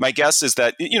guys. My guess is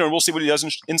that, we'll see what he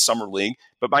does in Summer League,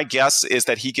 but my guess is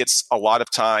that he gets a lot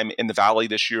of time in the Valley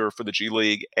this year for the G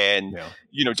League. And,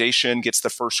 Daishen gets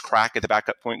the first crack at the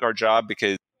backup point guard job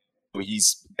because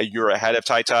he's a year ahead of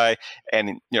Ty,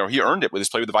 and he earned it with his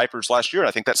play with the Vipers last year. And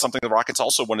I think that's something the Rockets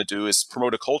also want to do, is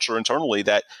promote a culture internally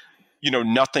that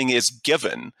nothing is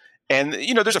given. And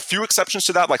there's a few exceptions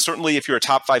to that. Like certainly if you're a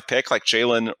top 5 pick like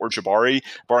Jalen or Jabari,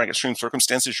 barring extreme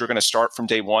circumstances, you're going to start from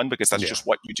day one because that's just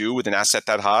what you do with an asset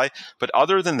that high. But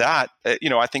other than that,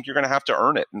 I think you're going to have to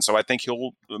earn it. And so I think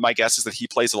my guess is that he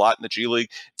plays a lot in the G League.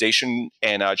 Daishen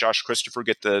and Josh Christopher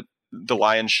get the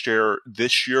lion's share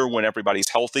this year when everybody's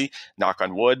healthy, knock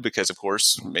on wood, because of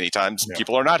course many times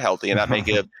people are not healthy, and that may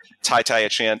give Ty a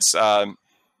chance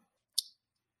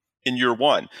in year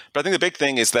one. But I think the big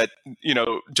thing is that,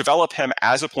 develop him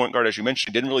as a point guard. As you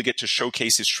mentioned, he didn't really get to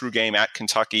showcase his true game at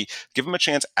Kentucky. Give him a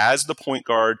chance as the point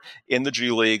guard in the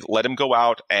G League. Let him go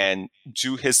out and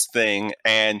do his thing.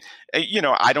 And,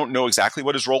 I don't know exactly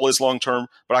what his role is long term,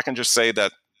 but I can just say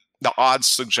that the odds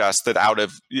suggest that out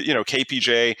of,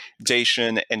 KPJ,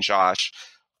 Dacian, and Josh,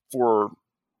 for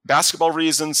basketball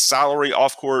reasons, salary,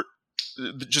 off court,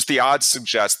 just the odds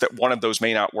suggest that one of those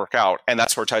may not work out, and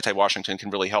that's where Ty Washington can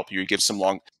really help you. Give some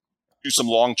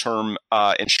long-term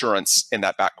insurance in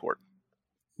that backcourt.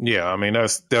 Yeah, I mean,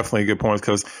 that's definitely a good point,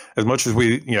 because as much as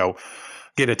we,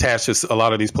 get attached to a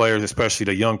lot of these players, especially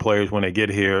the young players when they get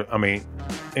here, I mean,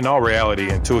 in all reality,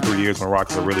 in 2 or 3 years when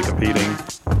Rockets are really competing,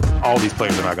 all these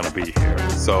players are not going to be here.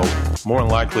 So more than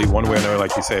likely, one way or another,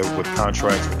 like you said, with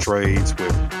contracts, with trades,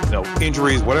 with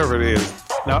injuries, whatever it is,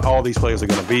 not all these players are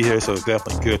going to be here. So it's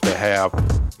definitely good to have,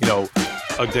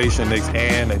 a Dacian Nix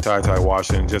and a Ty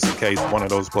Washington, just in case one of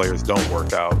those players don't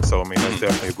work out. So, I mean, that's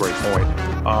definitely a great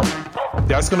point.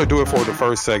 That's going to do it for the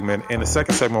first segment. In the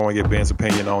second segment, I want to get Ben's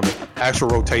opinion on the actual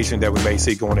rotation that we may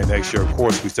see going in next year. Of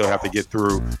course, we still have to get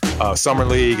through Summer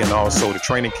League and also the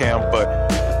training camp, but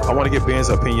I want to get Ben's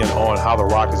opinion on how the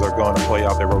Rockets are going to play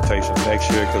out their rotations next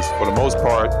year, because for the most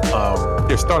part,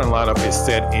 their starting lineup is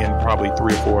set in probably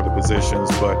 3 or 4 of the positions,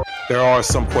 but there are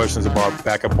some questions about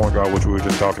backup point guard, which we were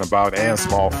just talking about, and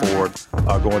small forward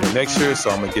going into next year. So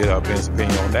I'm going to get Ben's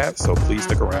opinion on that. So please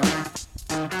stick around.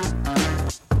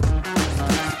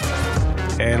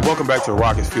 And welcome back to the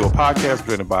Rockets Fuel Podcast,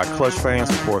 presented by Clutch Fans.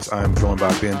 Of course, I am joined by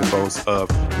Ben DuBose of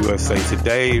USA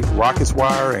Today, Rockets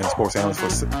Wire, and sports analyst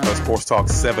for Sports Talk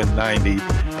 790.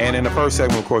 And in the first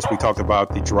segment, of course, we talked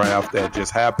about the draft that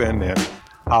just happened and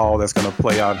how all that's going to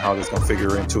play out and how that's going to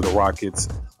figure into the Rockets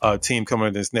team coming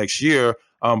in this next year.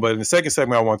 But in the second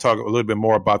segment, I want to talk a little bit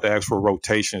more about the actual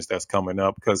rotations that's coming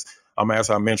up, because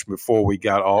as I mentioned before we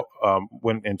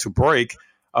went into break,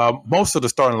 most of the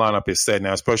starting lineup is set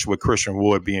now, especially with Christian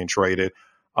Wood being traded.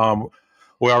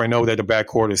 We already know that the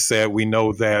backcourt is set. We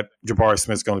know that Jabari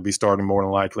Smith is going to be starting more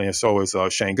than likely, and so is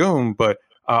Şengün. But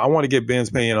I want to get Ben's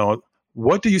opinion on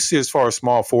what do you see as far as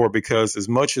small forward, because as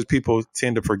much as people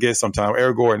tend to forget sometimes,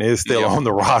 Eric Gordon is still on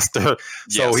the roster.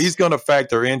 So he's going to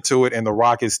factor into it, and the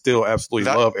Rockets still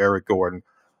absolutely love Eric Gordon.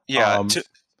 Yeah.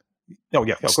 Go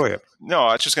ahead. No,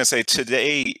 I was just going to say,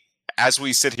 today, as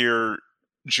we sit here,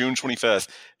 June 25th,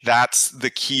 that's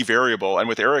the key variable. And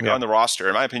with Eric on the roster,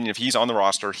 in my opinion, if he's on the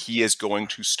roster, he is going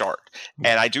to start.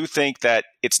 And I do think that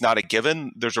it's not a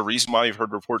given. There's a reason why you've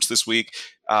heard reports this week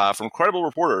from credible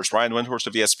reporters. Ryan Windhorst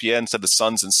of ESPN said the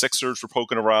Suns and Sixers were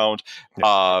poking around.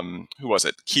 Who was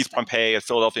it? Keith Pompey at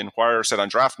Philadelphia Inquirer said on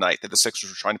draft night that the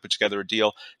Sixers were trying to put together a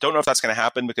deal. Don't know if that's going to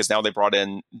happen, because now they brought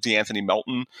in DeAnthony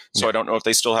Melton. So I don't know if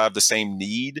they still have the same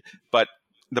need. But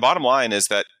the bottom line is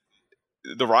that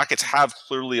the Rockets have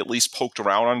clearly at least poked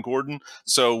around on Gordon,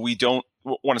 so we don't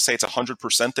want to say it's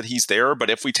 100% that he's there, but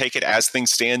if we take it as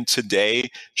things stand today,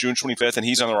 June 25th, and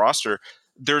he's on the roster,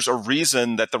 there's a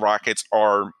reason that the Rockets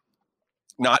are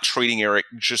not trading Eric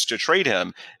just to trade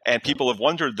him, and people have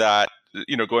wondered that,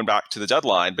 going back to the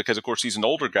deadline, because of course he's an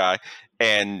older guy,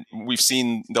 and we've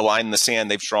seen the line in the sand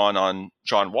they've drawn on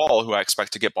John Wall, who I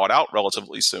expect to get bought out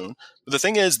relatively soon. But the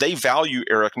thing is, they value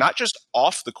Eric not just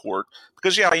off the court,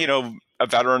 because a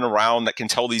veteran around that can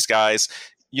tell these guys,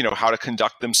 how to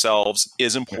conduct themselves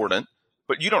is important,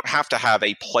 but you don't have to have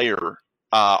a player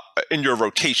in your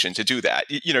rotation to do that.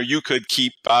 You could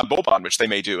keep Boban, which they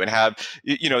may do, and have,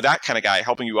 that kind of guy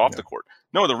helping you off the court.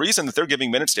 No, the reason that they're giving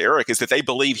minutes to Eric is that they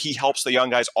believe he helps the young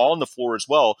guys on the floor as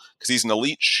well, because he's an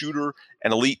elite shooter,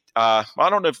 an elite. I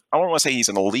don't want to say he's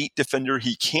an elite defender.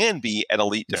 He can be an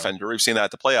elite defender. We've seen that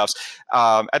at the playoffs.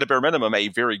 At a bare minimum, a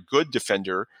very good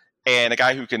defender, and a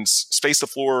guy who can space the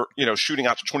floor, shooting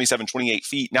out to 27, 28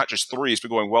 feet, not just threes, but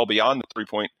going well beyond the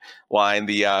 3-point line,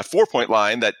 the 4-point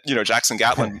line that, Jackson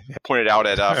Gatlin pointed out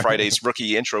at Friday's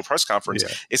rookie intro press conference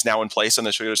is now in place on the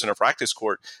Toyota Center practice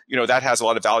court. That has a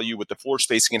lot of value with the floor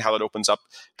spacing and how that opens up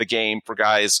the game for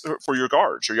guys, for your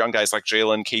guards, your young guys like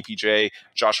Jalen, KPJ,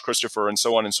 Josh Christopher, and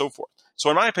so on and so forth. So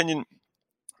in my opinion,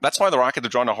 that's why the Rockets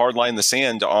have drawn a hard line in the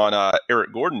sand on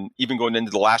Eric Gordon, even going into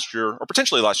the last year, or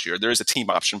potentially last year. There is a team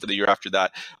option for the year after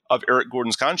that of Eric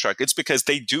Gordon's contract. It's because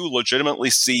they do legitimately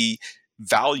see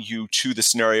value to the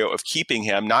scenario of keeping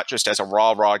him, not just as a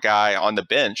raw guy on the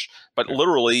bench, but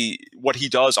literally what he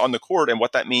does on the court and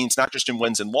what that means, not just in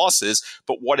wins and losses,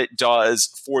 but what it does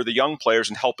for the young players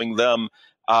and helping them,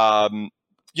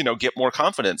 get more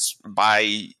confidence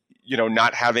by,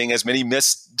 not having as many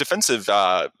missed defensive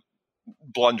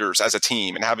blunders as a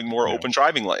team and having more open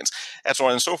driving lanes and so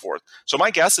on and so forth. So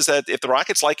my guess is that if the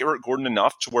Rockets like Eric Gordon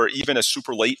enough to where even a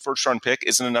super late first round pick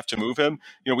isn't enough to move him,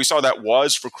 we saw that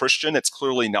was for Christian. It's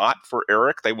clearly not for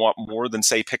Eric. They want more than,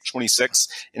 say, pick 26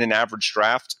 in an average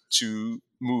draft to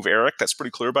move Eric. That's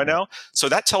pretty clear by now. So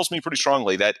that tells me pretty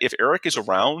strongly that if Eric is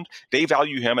around, they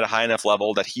value him at a high enough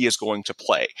level that he is going to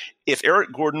play. If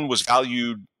Eric Gordon was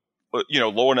valued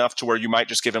low enough to where you might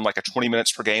just give him like a 20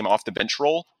 minutes per game off the bench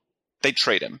role, they'd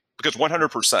trade him, because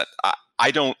 100%.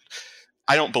 I don't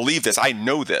believe this. I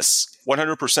know this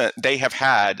 100%. They have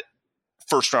had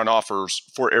first round offers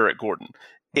for Eric Gordon.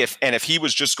 If he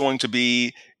was just going to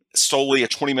be solely a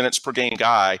 20 minutes per game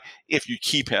guy, if you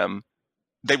keep him,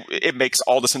 it makes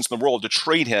all the sense in the world to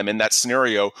trade him in that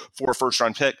scenario for a first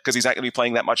round pick, because he's not going to be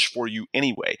playing that much for you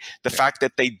anyway. The fact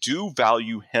that they do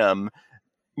value him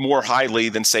more highly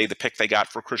than, say, the pick they got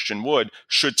for Christian Wood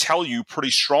should tell you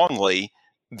pretty strongly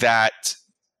that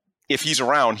if he's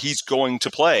around, he's going to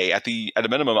play at a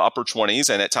minimum upper 20s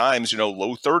and at times,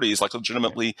 low 30s, like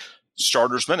legitimately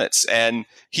starters minutes. And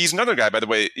he's another guy, by the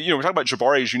way, we're talking about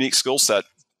Jabari's unique skill set.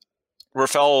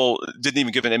 Rafael didn't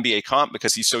even give an NBA comp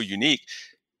because he's so unique.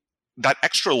 That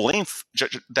extra length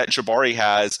that Jabari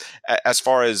has, as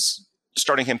far as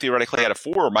starting him theoretically at a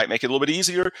 4, might make it a little bit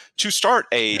easier to start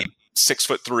a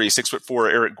 6'3",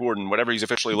 6'4" Eric Gordon, whatever he's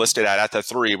officially listed at the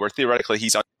 3, where theoretically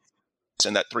he's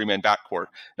in that 3-man backcourt.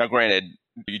 Now, granted,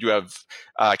 you do have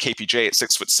KPJ at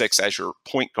 6'6" as your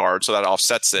point guard, so that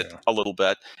offsets it a little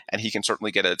bit, and he can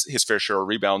certainly get his fair share of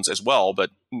rebounds as well. But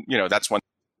that's one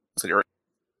that Eric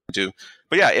can do.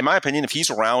 But yeah, in my opinion, if he's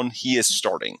around, he is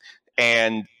starting.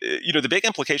 And the big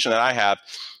implication that I have,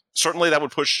 certainly that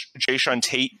would push Jayshawn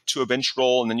Tate to a bench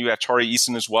role, and then you have Tari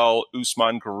Eason as well,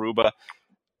 Usman Garuba.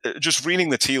 Just reading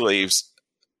the tea leaves,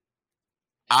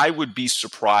 I would be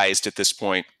surprised at this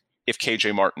point if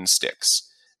KJ Martin sticks,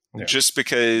 just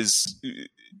because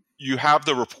you have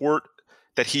the report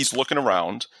that he's looking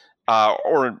around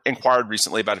or inquired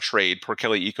recently about a trade per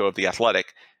Kelly Eco of The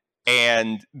Athletic.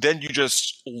 And then you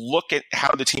just look at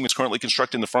how the team is currently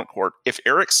constructed in the front court. If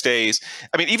Eric stays,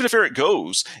 even if Eric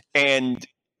goes and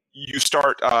you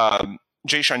start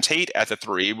Jayshawn Tate at the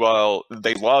 3, well,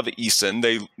 they love Eason,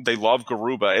 they love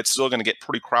Garuba. It's still going to get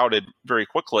pretty crowded very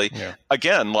quickly. Yeah.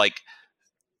 Again, like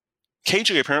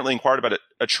KJ apparently inquired about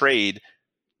a trade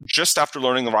just after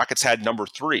learning the Rockets had number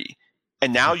 3,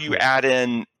 and now you add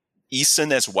in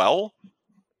Eason as well,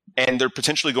 and they're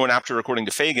potentially going after, according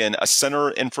to Fagan, a center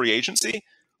in free agency.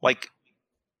 Like,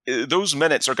 those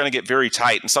minutes are going to get very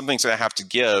tight, and something's going to have to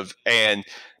give. And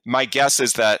my guess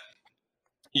is that,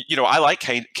 I like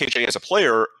KJ as a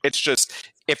player. It's just,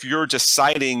 if you're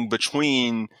deciding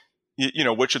between,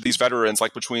 which of these veterans,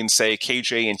 like between, say,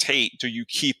 KJ and Tate, do you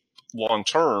keep long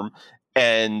term,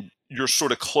 and you're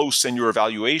sort of close in your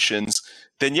evaluations,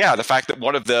 then yeah, the fact that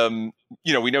one of them,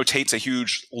 we know Tate's a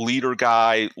huge leader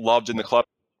guy, loved in the club,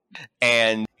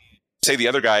 and say the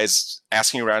other guy is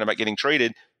asking around about getting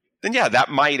traded, then yeah, that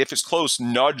might, if it's close,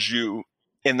 nudge you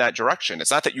in that direction.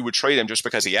 It's not that you would trade him just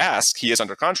because he asked. He is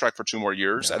under contract for 2 more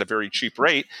years at a very cheap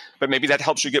rate, but maybe that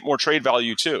helps you get more trade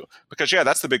value too. Because yeah,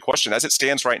 that's the big question. As it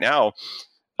stands right now,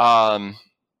 I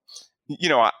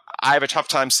have a tough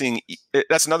time seeing.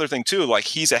 That's another thing too. Like,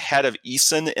 he's ahead of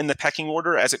Eason in the pecking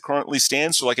order as it currently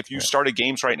stands. So like, if you started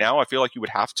games right now, I feel like you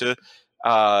would have to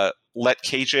let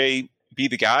KJ be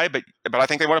the guy. But I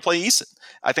think they want to play Eason.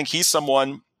 I think he's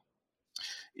someone.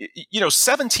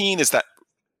 17 is that.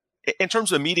 In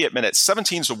terms of immediate minutes,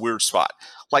 17 is a weird spot.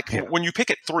 Like, when you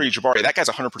pick at 3, Jabari, that guy's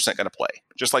 100% going to play,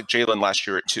 just like Jalen last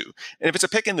year at 2. And if it's a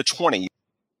pick in the 20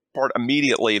 part,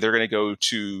 immediately they're going to go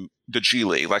to the G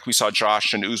League, like we saw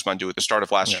Josh and Usman do at the start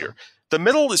of last year. The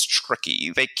middle is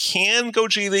tricky. They can go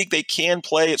G League, they can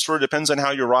play. It sort of depends on how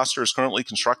your roster is currently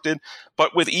constructed.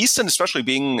 But with Easton, especially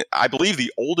being, I believe,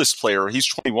 the oldest player, he's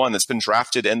 21, that's been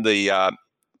drafted in the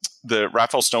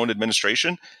Rafael Stone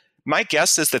administration. My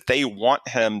guess is that they want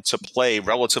him to play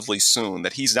relatively soon,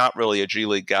 that he's not really a G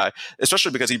League guy,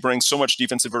 especially because he brings so much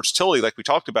defensive versatility like we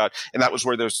talked about, and that was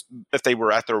where if they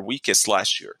were at their weakest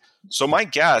last year. So my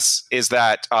guess is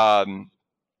that,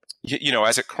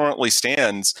 as it currently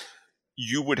stands,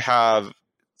 you would have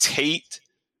Tate,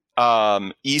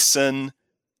 Eason,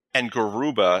 and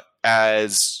Garuba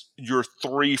as your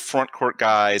 3 front court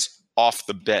guys off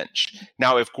the bench.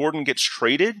 Now, if Gordon gets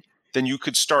traded, then you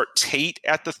could start Tate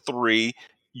at the 3.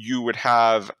 You would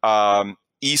have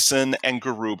Eason and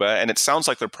Garuba, and it sounds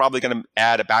like they're probably going to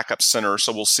add a backup center.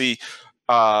 So we'll see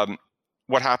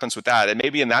what happens with that. And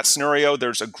maybe in that scenario,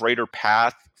 there's a greater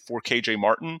path for KJ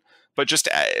Martin. But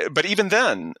even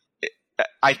then,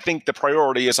 I think the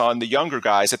priority is on the younger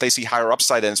guys that they see higher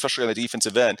upside in, especially on the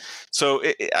defensive end. So,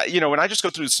 when I just go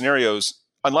through the scenarios,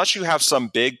 unless you have some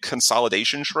big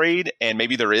consolidation trade, and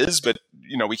maybe there is, but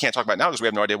we can't talk about it now because we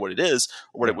have no idea what it is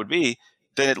or what it would be,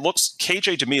 then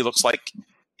KJ to me looks like,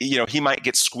 he might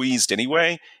get squeezed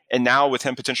anyway. And now with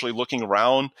him potentially looking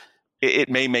around, it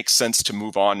may make sense to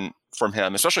move on from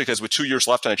him, especially because with 2 years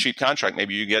left on a cheap contract,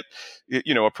 maybe you get,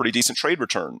 a pretty decent trade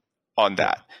return on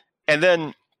that. And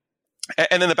then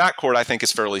the backcourt, I think,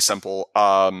 is fairly simple.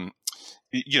 KPJ,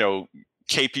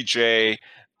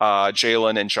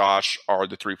 Jalen, and Josh are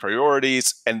the three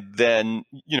priorities. And then,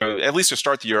 at least to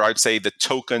start the year, I'd say the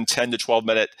token 10 to 12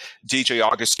 minute DJ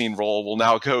Augustine role will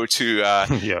now go to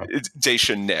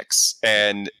Daishen Nix.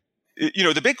 And,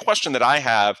 the big question that I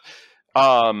have,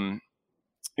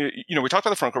 we talked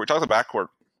about the front court, we talked about the backcourt.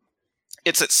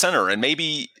 It's at center, and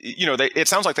maybe, it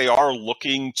sounds like they are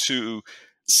looking to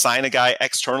sign a guy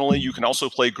externally. You can also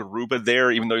play Garuba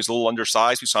there, even though he's a little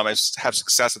undersized. We saw him have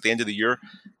success at the end of the year.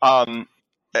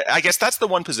 I guess that's the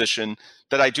one position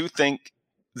that I do think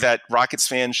that Rockets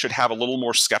fans should have a little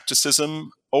more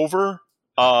skepticism over.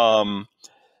 I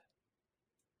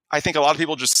think a lot of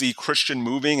people just see Christian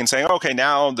moving and saying, okay,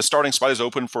 now the starting spot is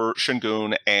open for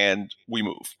Şengün and we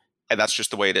move. And that's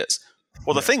just the way it is.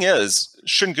 Well, the thing is,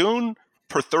 Şengün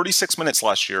per 36 minutes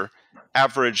last year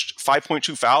averaged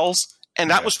 5.2 fouls, and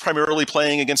that was primarily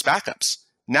playing against backups.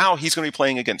 Now he's going to be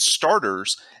playing against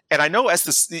starters. And I know as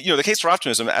the case for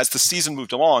optimism, as the season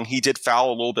moved along, he did foul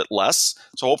a little bit less.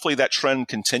 So hopefully that trend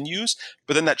continues.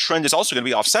 But then that trend is also going to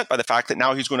be offset by the fact that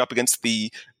now he's going up against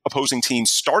the opposing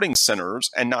team's starting centers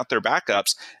and not their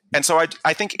backups. And so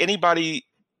I think anybody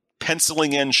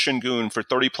penciling in Şengün for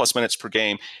 30 plus minutes per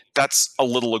game, that's a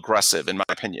little aggressive in my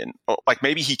opinion. Like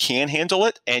maybe he can handle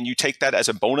it and you take that as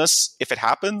a bonus if it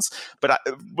happens. But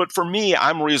for me,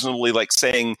 I'm reasonably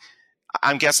saying,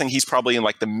 I'm guessing he's probably in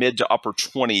the mid to upper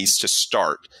 20s to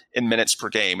start in minutes per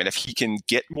game. And if he can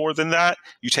get more than that,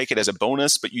 you take it as a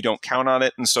bonus, but you don't count on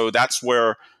it. And so that's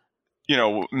where,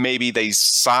 maybe they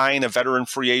sign a veteran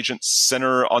free agent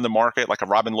center on the market, like a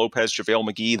Robin Lopez, JaVale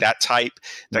McGee, that type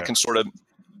that can sort of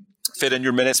fit in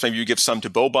your minutes. Maybe you give some to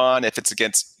Boban if it's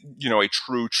against, a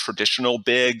true traditional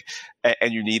big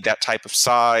and you need that type of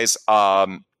size.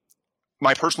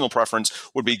 My personal preference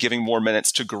would be giving more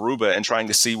minutes to Garuba and trying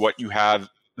to see what you have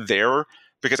there.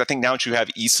 Because I think now that you have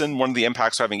Eason, one of the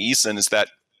impacts of having Eason is that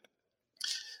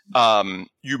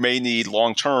you may need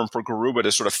long-term for Garuba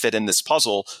to sort of fit in this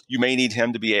puzzle. You may need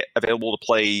him to be available to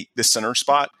play the center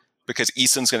spot because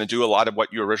Eason's going to do a lot of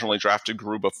what you originally drafted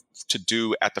Garuba to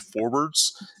do at the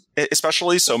forwards,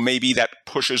 especially. So maybe that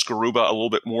pushes Garuba a little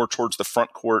bit more towards the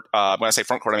front court. When I say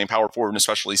front court, I mean power forward and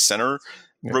especially center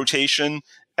rotation.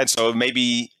 And so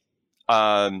maybe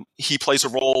he plays a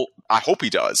role, I hope he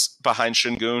does, behind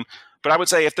Şengün. But I would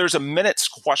say if there's a minutes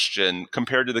question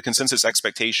compared to the consensus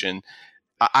expectation,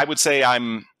 I would say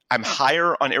I'm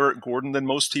higher on Eric Gordon than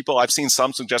most people. I've seen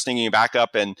some suggesting he back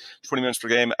up in 20 minutes per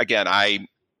game. Again, I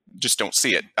just don't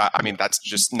see it. I mean, that's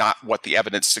just not what the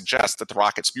evidence suggests that the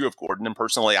Rockets' view of Gordon. And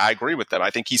personally, I agree with them.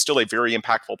 I think he's still a very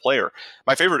impactful player.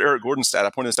 My favorite Eric Gordon stat, I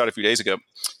pointed this out a few days ago.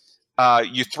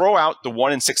 You throw out the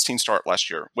 1-16 start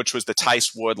last year, which was the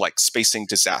Tice Wood spacing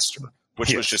disaster,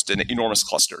 which was just an enormous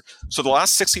cluster. So the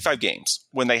last 65 games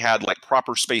when they had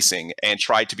proper spacing and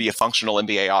tried to be a functional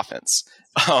NBA offense,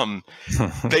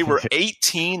 they were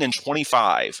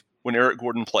 18-25 when Eric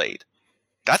Gordon played.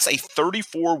 That's a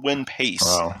 34 win pace.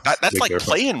 Wow. That's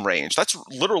play-in range.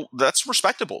 That's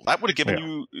respectable. That would have given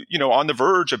you, on the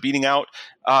verge of beating out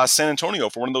San Antonio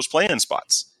for one of those play-in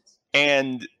spots.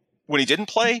 And when he didn't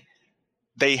play,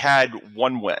 they had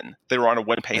one win. They were on a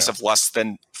win pace of less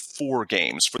than 4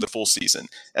 games for the full season.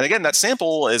 And again, that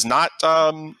sample is not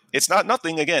it's not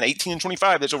nothing. Again,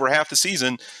 18-25, that's over half the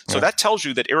season. So that tells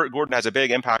you that Eric Gordon has a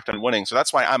big impact on winning. So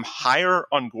that's why I'm higher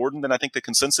on Gordon than I think the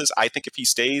consensus. I think if he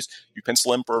stays, you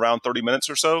pencil him for around 30 minutes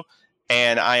or so.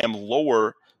 And I am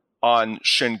lower on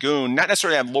Şengün. Not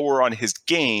necessarily I'm lower on his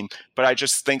game, but I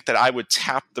just think that I would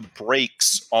tap the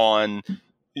brakes on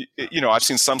I've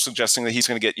seen some suggesting that he's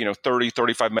going to get, 30,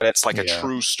 35 minutes like a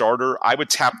true starter. I would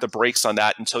tap the brakes on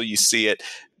that until you see it,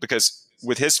 because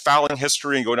with his fouling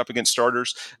history and going up against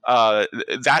starters,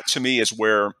 that to me is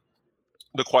where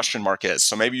the question mark is.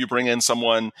 So maybe you bring in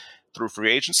someone through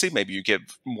free agency. Maybe you give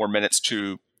more minutes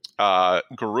to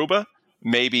Garuba.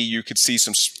 Maybe you could see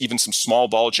some small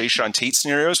ball Jae'Sean Tate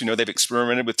scenarios. They've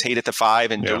experimented with Tate at the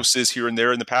 5 and doses here and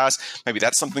there in the past. Maybe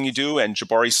that's something you do. And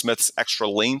Jabari Smith's extra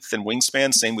length and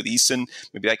wingspan, same with Eason.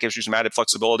 Maybe that gives you some added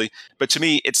flexibility. But to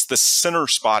me, it's the center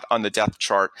spot on the depth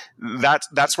chart.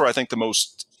 That's where I think the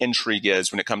most intrigue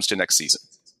is when it comes to next season.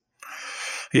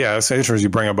 Yeah, it's interesting you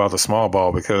bring about the small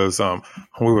ball because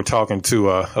we were talking to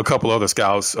a couple other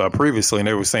scouts previously, and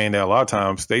they were saying that a lot of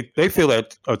times they feel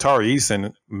that Tari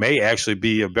Eason may actually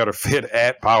be a better fit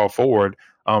at power forward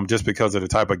just because of the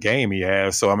type of game he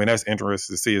has. So, I mean, that's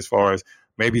interesting to see as far as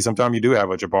maybe sometimes you do have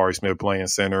a Jabari Smith playing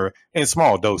center in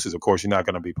small doses. Of course, you're not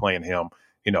going to be playing him,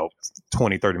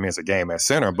 20, 30 minutes a game at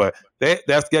center, but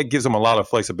that gives him a lot of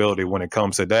flexibility when it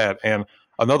comes to that. And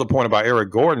another point about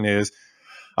Eric Gordon is,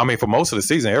 I mean, for most of the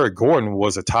season, Eric Gordon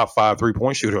was a top 5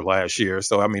 3-point shooter last year.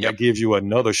 So, I mean, that gives you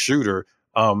another shooter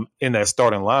in that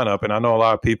starting lineup. And I know a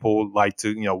lot of people like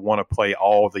to, want to play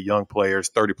all the young players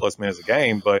 30-plus minutes a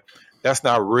game, but that's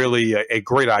not really a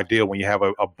great idea when you have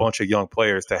a bunch of young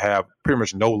players to have pretty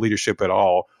much no leadership at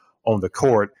all on the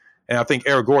court. And I think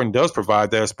Eric Gordon does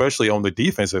provide that, especially on the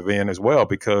defensive end as well,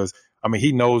 because, I mean,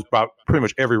 he knows about pretty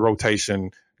much every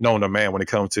rotation known to man when it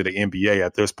comes to the NBA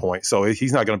at this point. So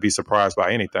he's not going to be surprised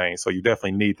by anything. So you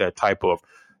definitely need that type of,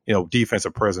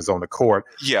 defensive presence on the court.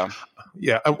 Yeah.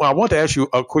 Yeah. I want to ask you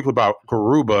quickly about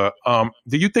Garuba.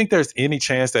 Do you think there's any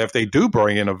chance that if they do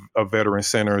bring in a veteran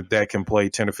center that can play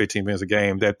 10 or 15 minutes a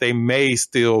game, that they may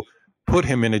still put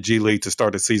him in the G League to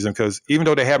start the season? Because even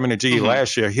though they had him in the G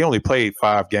last year, he only played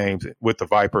 5 games with the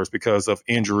Vipers because of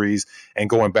injuries and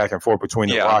going back and forth between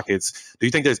the Rockets. Do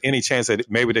you think there's any chance that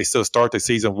maybe they still start the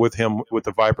season with him with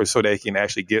the Vipers so they can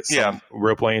actually get some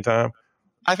real playing time?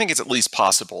 I think it's at least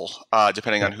possible,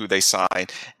 depending on who they sign.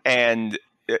 And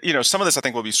some of this I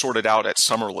think will be sorted out at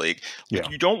Summer League. Yeah.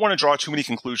 You don't want to draw too many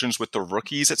conclusions with the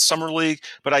rookies at Summer League,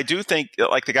 but I do think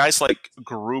like the guys like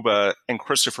Garuba and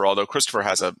Christopher, although Christopher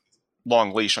has a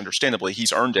long leash, understandably,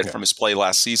 he's earned it from his play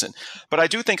last season. But I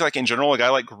do think, like in general, a guy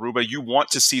like Garuba, you want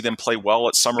to see them play well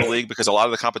at Summer League because a lot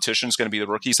of the competition is going to be the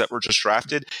rookies that were just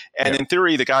drafted. And in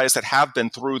theory, the guys that have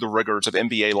been through the rigors of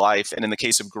NBA life, and in the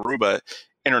case of Garuba,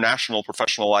 international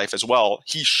professional life as well,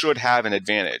 he should have an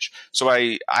advantage. So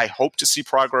I hope to see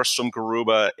progress from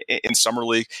Garuba in Summer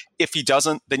League. If he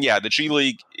doesn't, then the G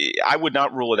League, I would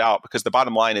not rule it out because the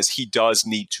bottom line is he does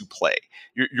need to play.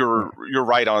 You're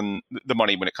right on the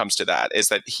money when it comes to that, is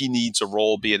that he needs a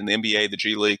role, be it in the NBA, the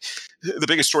G League. The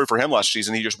biggest story for him last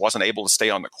season, he just wasn't able to stay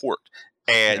on the court.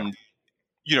 And,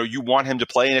 you want him to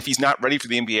play. And if he's not ready for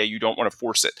the NBA, you don't want to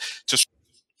force it.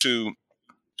 To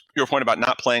your point about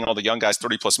not playing all the young guys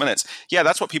 30-plus minutes,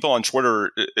 that's what people on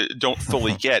Twitter don't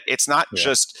fully get. It's not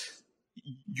just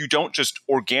 – you don't just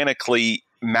organically,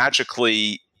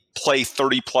 magically play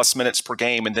 30-plus minutes per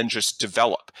game and then just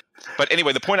develop. But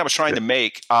anyway, the point I was trying to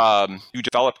make, you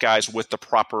develop guys with the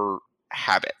proper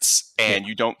habits and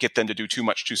you don't get them to do too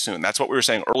much too soon. That's what we were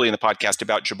saying early in the podcast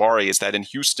about Jabari, is that in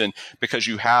Houston, because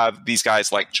you have these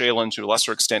guys like Jalen, to a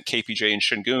lesser extent KPJ and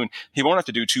Şengün, he won't have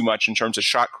to do too much in terms of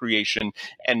shot creation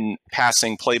and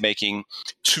passing, playmaking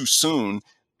too soon.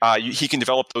 He can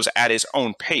develop those at his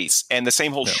own pace. And the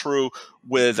same holds true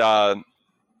with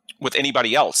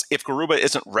anybody else. If Garuba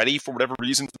isn't ready for whatever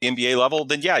reason for the NBA level,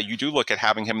 then you do look at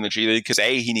having him in the G League because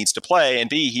A, he needs to play, and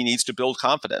B, he needs to build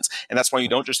confidence. And that's why you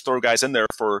don't just throw guys in there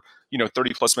for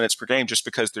 30-plus minutes per game just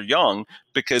because they're young,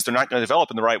 because they're not going to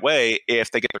develop in the right way if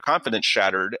they get their confidence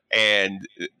shattered and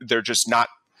they're just not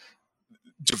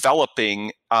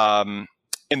developing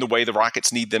in the way the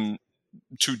Rockets need them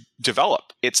to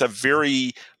develop. It's a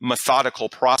very methodical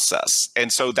process.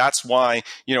 And so that's why,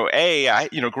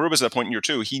 Garuba's at a point in year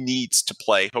 2, he needs to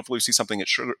play. Hopefully we see something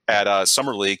at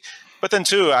Summer League. But then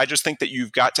too, I just think that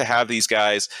you've got to have these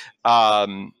guys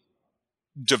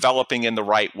developing in the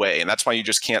right way. And that's why you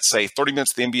just can't say 30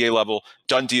 minutes at the NBA level,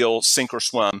 done deal, sink or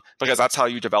swim, because that's how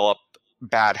you develop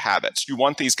bad habits. You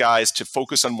want these guys to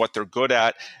focus on what they're good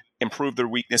at, improve their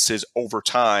weaknesses over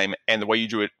time. And the way you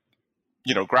do it,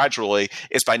 gradually,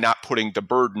 is by not putting the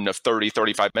burden of 30,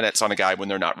 35 minutes on a guy when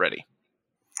they're not ready.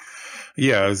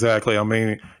 Yeah, exactly. I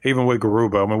mean, even with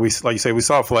Garuba, we, like you say, we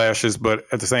saw flashes, but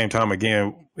at the same time,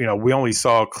 again, we only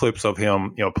saw clips of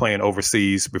him, playing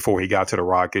overseas before he got to the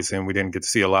Rockets, and we didn't get to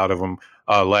see a lot of him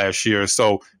last year.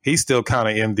 So he's still kind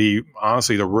of in the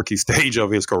rookie stage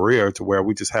of his career, to where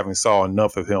we just haven't saw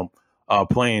enough of him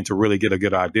playing to really get a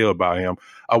good idea about him.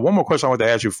 One more question I want to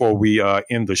ask you before we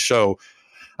end the show.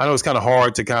 I know it's kind of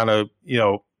hard to kind of,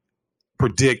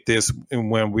 predict this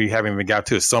when we haven't even got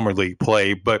to a Summer League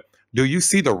play, but do you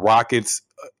see the Rockets,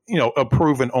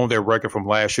 improving on their record from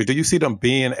last year? Do you see them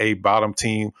being a bottom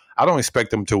team? I don't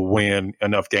expect them to win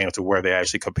enough games to where they're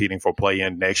actually competing for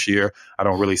play-in next year. I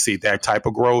don't really see that type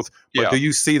of growth. But do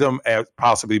you see them as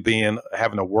possibly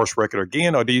having a worse record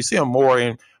again, or do you see them more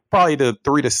in probably the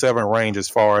 3 to 7 range as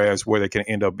far as where they can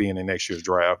end up being in next year's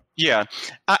draft? Yeah,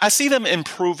 I see them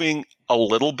improving a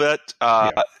little bit.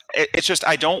 It's just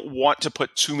I don't want to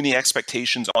put too many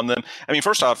expectations on them. I mean,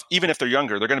 first off, even if they're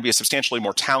younger, they're going to be a substantially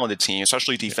more talented team,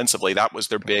 especially defensively. That was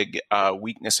their big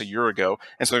weakness a year ago.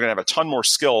 And so they're going to have a ton more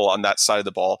skill on that side of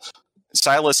the ball.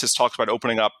 Silas has talked about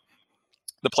opening up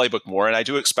the playbook more, and I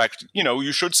do expect,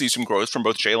 you should see some growth from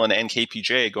both Jalen and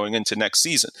KPJ going into next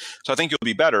season. So I think you'll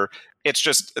be better. It's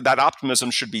just that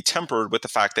optimism should be tempered with the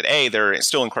fact that A, they're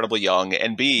still incredibly young,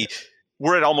 and B,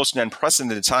 we're at almost an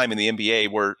unprecedented time in the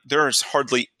NBA where there is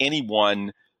hardly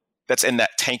anyone that's in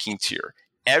that tanking tier.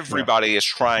 Everybody is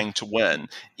trying to win.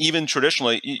 Even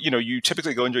traditionally, you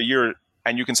typically go into a year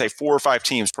and you can say 4 or 5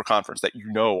 teams per conference that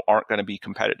aren't going to be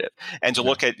competitive. And to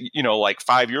look at, like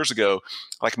 5 years ago,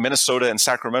 like Minnesota and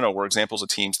Sacramento were examples of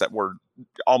teams that were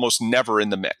almost never in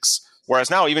the mix.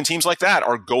 Whereas now even teams like that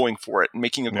are going for it and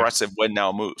making aggressive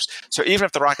win-now moves. So even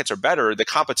if the Rockets are better, the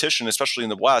competition, especially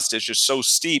in the West, is just so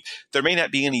steep. There may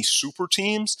not be any super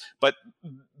teams, but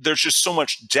there's just so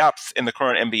much depth in the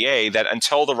current NBA that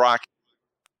until the Rockets,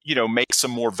 make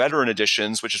some more veteran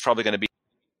additions, which is probably going to be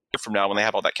from now when they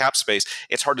have all that cap space,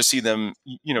 it's hard to see them,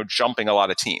 jumping a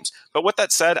lot of teams. But with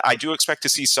that said, I do expect to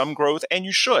see some growth, and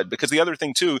you should, because the other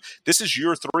thing too, this is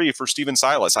year 3 for Stephen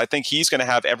Silas. I think he's going to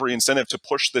have every incentive to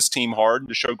push this team hard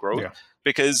to show growth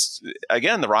because,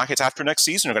 again, the Rockets after next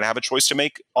season are going to have a choice to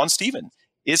make on Stephen.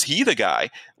 Is he the guy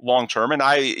long term? And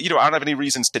I don't have any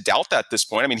reasons to doubt that at this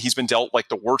point. I mean, he's been dealt like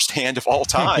the worst hand of all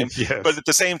time, but at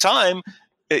the same time,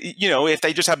 if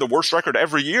they just have the worst record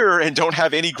every year and don't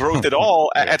have any growth at all,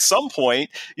 at some point,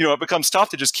 it becomes tough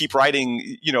to just keep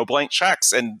writing, blank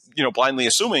checks and, blindly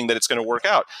assuming that it's going to work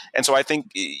out. And so I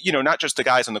think, not just the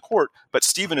guys on the court, but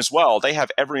Steven as well, they have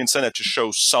every incentive to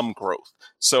show some growth.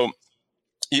 So,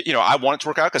 I want it to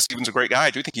work out because Steven's a great guy.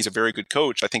 I do think he's a very good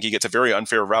coach. I think he gets a very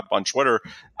unfair rep on Twitter,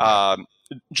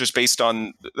 just based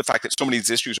on the fact that so many of these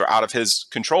issues are out of his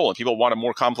control and people want a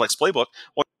more complex playbook.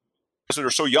 Well, that are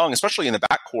so young, especially in the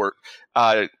backcourt.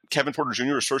 Kevin Porter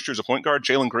Jr. is first year as a point guard.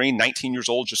 Jalen Green, 19 years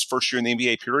old, just first year in the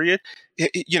NBA period.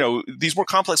 These more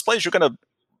complex plays, you're going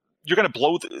to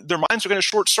blow their minds are going to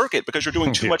short circuit because you're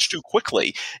doing too much too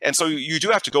quickly. And so you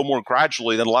do have to go more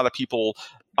gradually than a lot of people,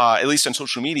 at least on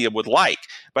social media, would like.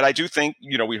 But I do think,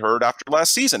 we heard after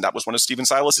last season, that was one of Stephen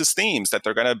Silas's themes, that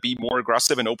they're going to be more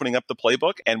aggressive in opening up the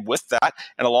playbook. And with that,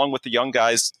 and along with the young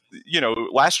guys,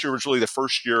 last year was really the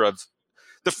first year of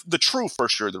the true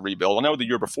first year of the rebuild. I know the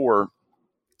year before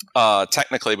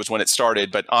technically was when it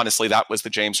started, but honestly, that was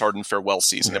the James Harden farewell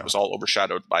season. It was all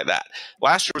overshadowed by that.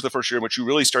 Last year was the first year in which you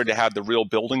really started to have the real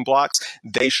building blocks.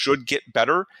 They should get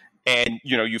better. And,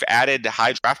 you've added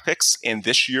high draft picks in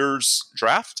this year's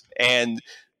draft, and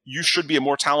you should be a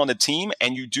more talented team.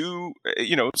 And you do,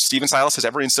 Stephen Silas has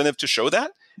every incentive to show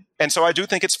that. And so I do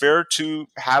think it's fair to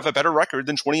have a better record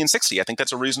than 20-60. I think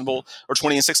that's a reasonable, or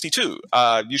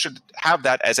 20-62. You should have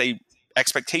that as a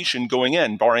expectation going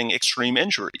in, barring extreme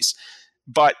injuries.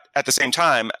 But at the same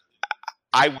time,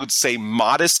 I would say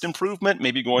modest improvement,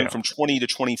 maybe going from 20 to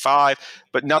 25,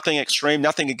 but nothing extreme,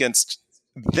 nothing against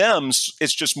them.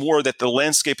 It's just more that the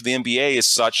landscape of the NBA is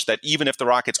such that even if the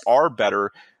Rockets are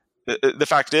better, the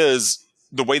fact is,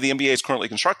 the way the NBA is currently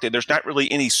constructed, there's not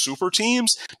really any super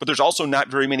teams, but there's also not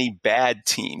very many bad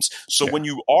teams. So when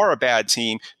you are a bad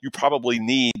team, you probably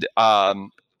need a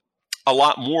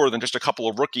lot more than just a couple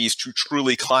of rookies to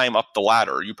truly climb up the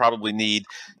ladder. You probably need,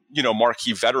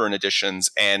 marquee veteran additions.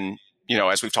 And,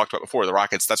 as we've talked about before, the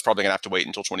Rockets, that's probably going to have to wait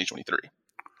until 2023.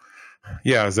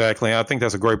 Yeah, exactly. I think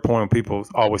that's a great point. People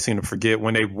always seem to forget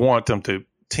when they want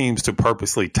teams to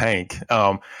purposely tank.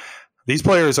 These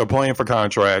players are playing for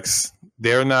contracts.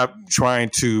 They're not trying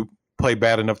to play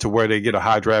bad enough to where they get a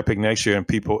high draft pick next year,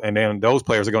 and then those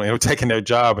players are going to end up taking their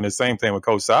job. And the same thing with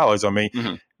Coach Silas. I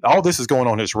mean, all this is going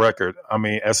on his record. I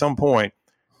mean, at some point,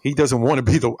 he doesn't want to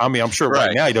be I'm sure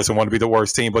right now he doesn't want to be the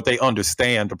worst team, but they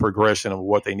understand the progression of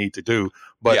what they need to do.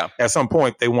 But at some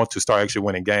point, they want to start actually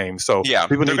winning games. So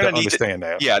people need to understand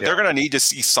that. Yeah, they're going to need to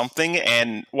see something.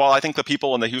 And while I think the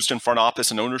people in the Houston front office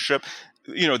and ownership,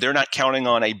 they're not counting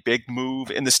on a big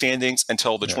move in the standings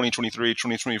until the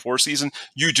 2023-2024 season.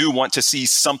 You do want to see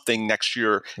something next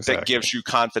year that gives you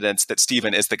confidence that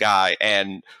Steven is the guy.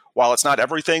 And while it's not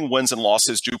everything, wins and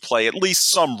losses do play at least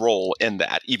some role in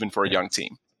that, even for a young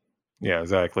team. Yeah,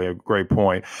 exactly. A great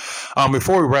point.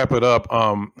 Before we wrap it up,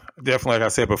 definitely, like I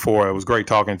said before, it was great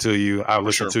talking to you. I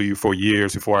listened to you for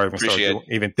years before I even started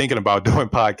even thinking about doing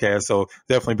podcasts. So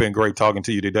definitely been great talking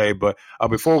to you today. But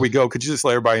before we go, could you just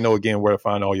let everybody know again where to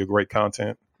find all your great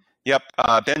content? Yep.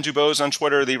 Ben DuBose on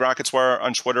Twitter, The Rockets Wire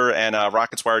on Twitter, and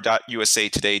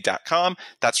rocketswire.usatoday.com.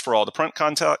 That's for all the print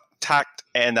content.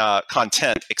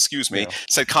 content, excuse me,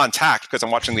 said contact because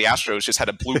I'm watching the Astros just had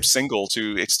a bloop single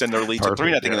to extend their lead to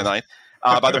 3-0 in the ninth.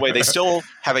 By the way, they still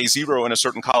have a 0 in a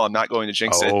certain column, not going to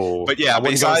jinx it. But yeah,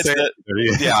 besides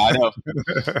I know.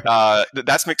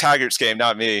 That's McTaggart's game,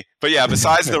 not me. But yeah,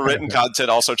 besides the written content,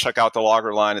 also check out The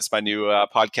Lager Line. It's my new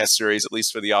podcast series, at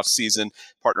least for the off season,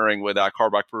 partnering with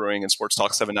Carbach Brewing and Sports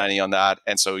Talk 790 on that.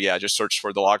 And so, yeah, just search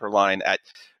for The Lager Line at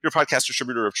your podcast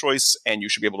distributor of choice, and you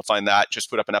should be able to find that. Just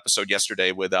put up an episode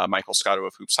yesterday with Michael Scotto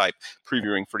of Hoops Hype,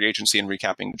 previewing free agency and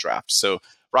recapping the draft. So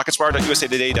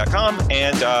rocketswire.usatoday.com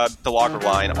and The Lager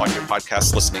Line on your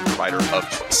podcast listening provider of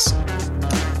choice.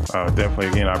 Definitely.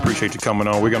 Again, I appreciate you coming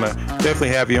on. We're going to definitely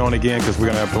have you on again because we're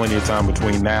going to have plenty of time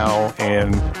between now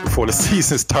and before the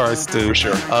season starts to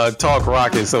talk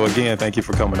Rockets. So again, thank you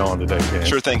for coming on today, Ben.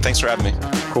 Sure thing. Thanks for having me.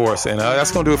 Of course. And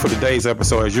that's going to do it for today's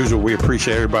episode. As usual, we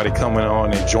appreciate everybody coming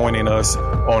on and joining us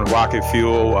on Rocket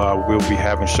Fuel. We'll be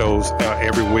having shows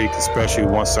every week, especially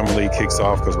once Summer League kicks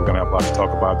off, because we're going to have a lot to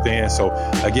talk about then. So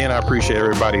again, I appreciate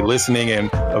everybody listening and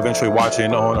eventually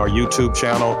watching on our YouTube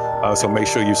channel. So make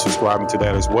sure you're subscribing to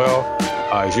that as well.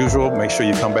 As usual, make sure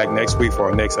you come back next week for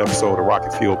our next episode of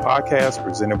Rocket Fuel Podcast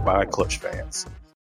presented by Clutch Fans.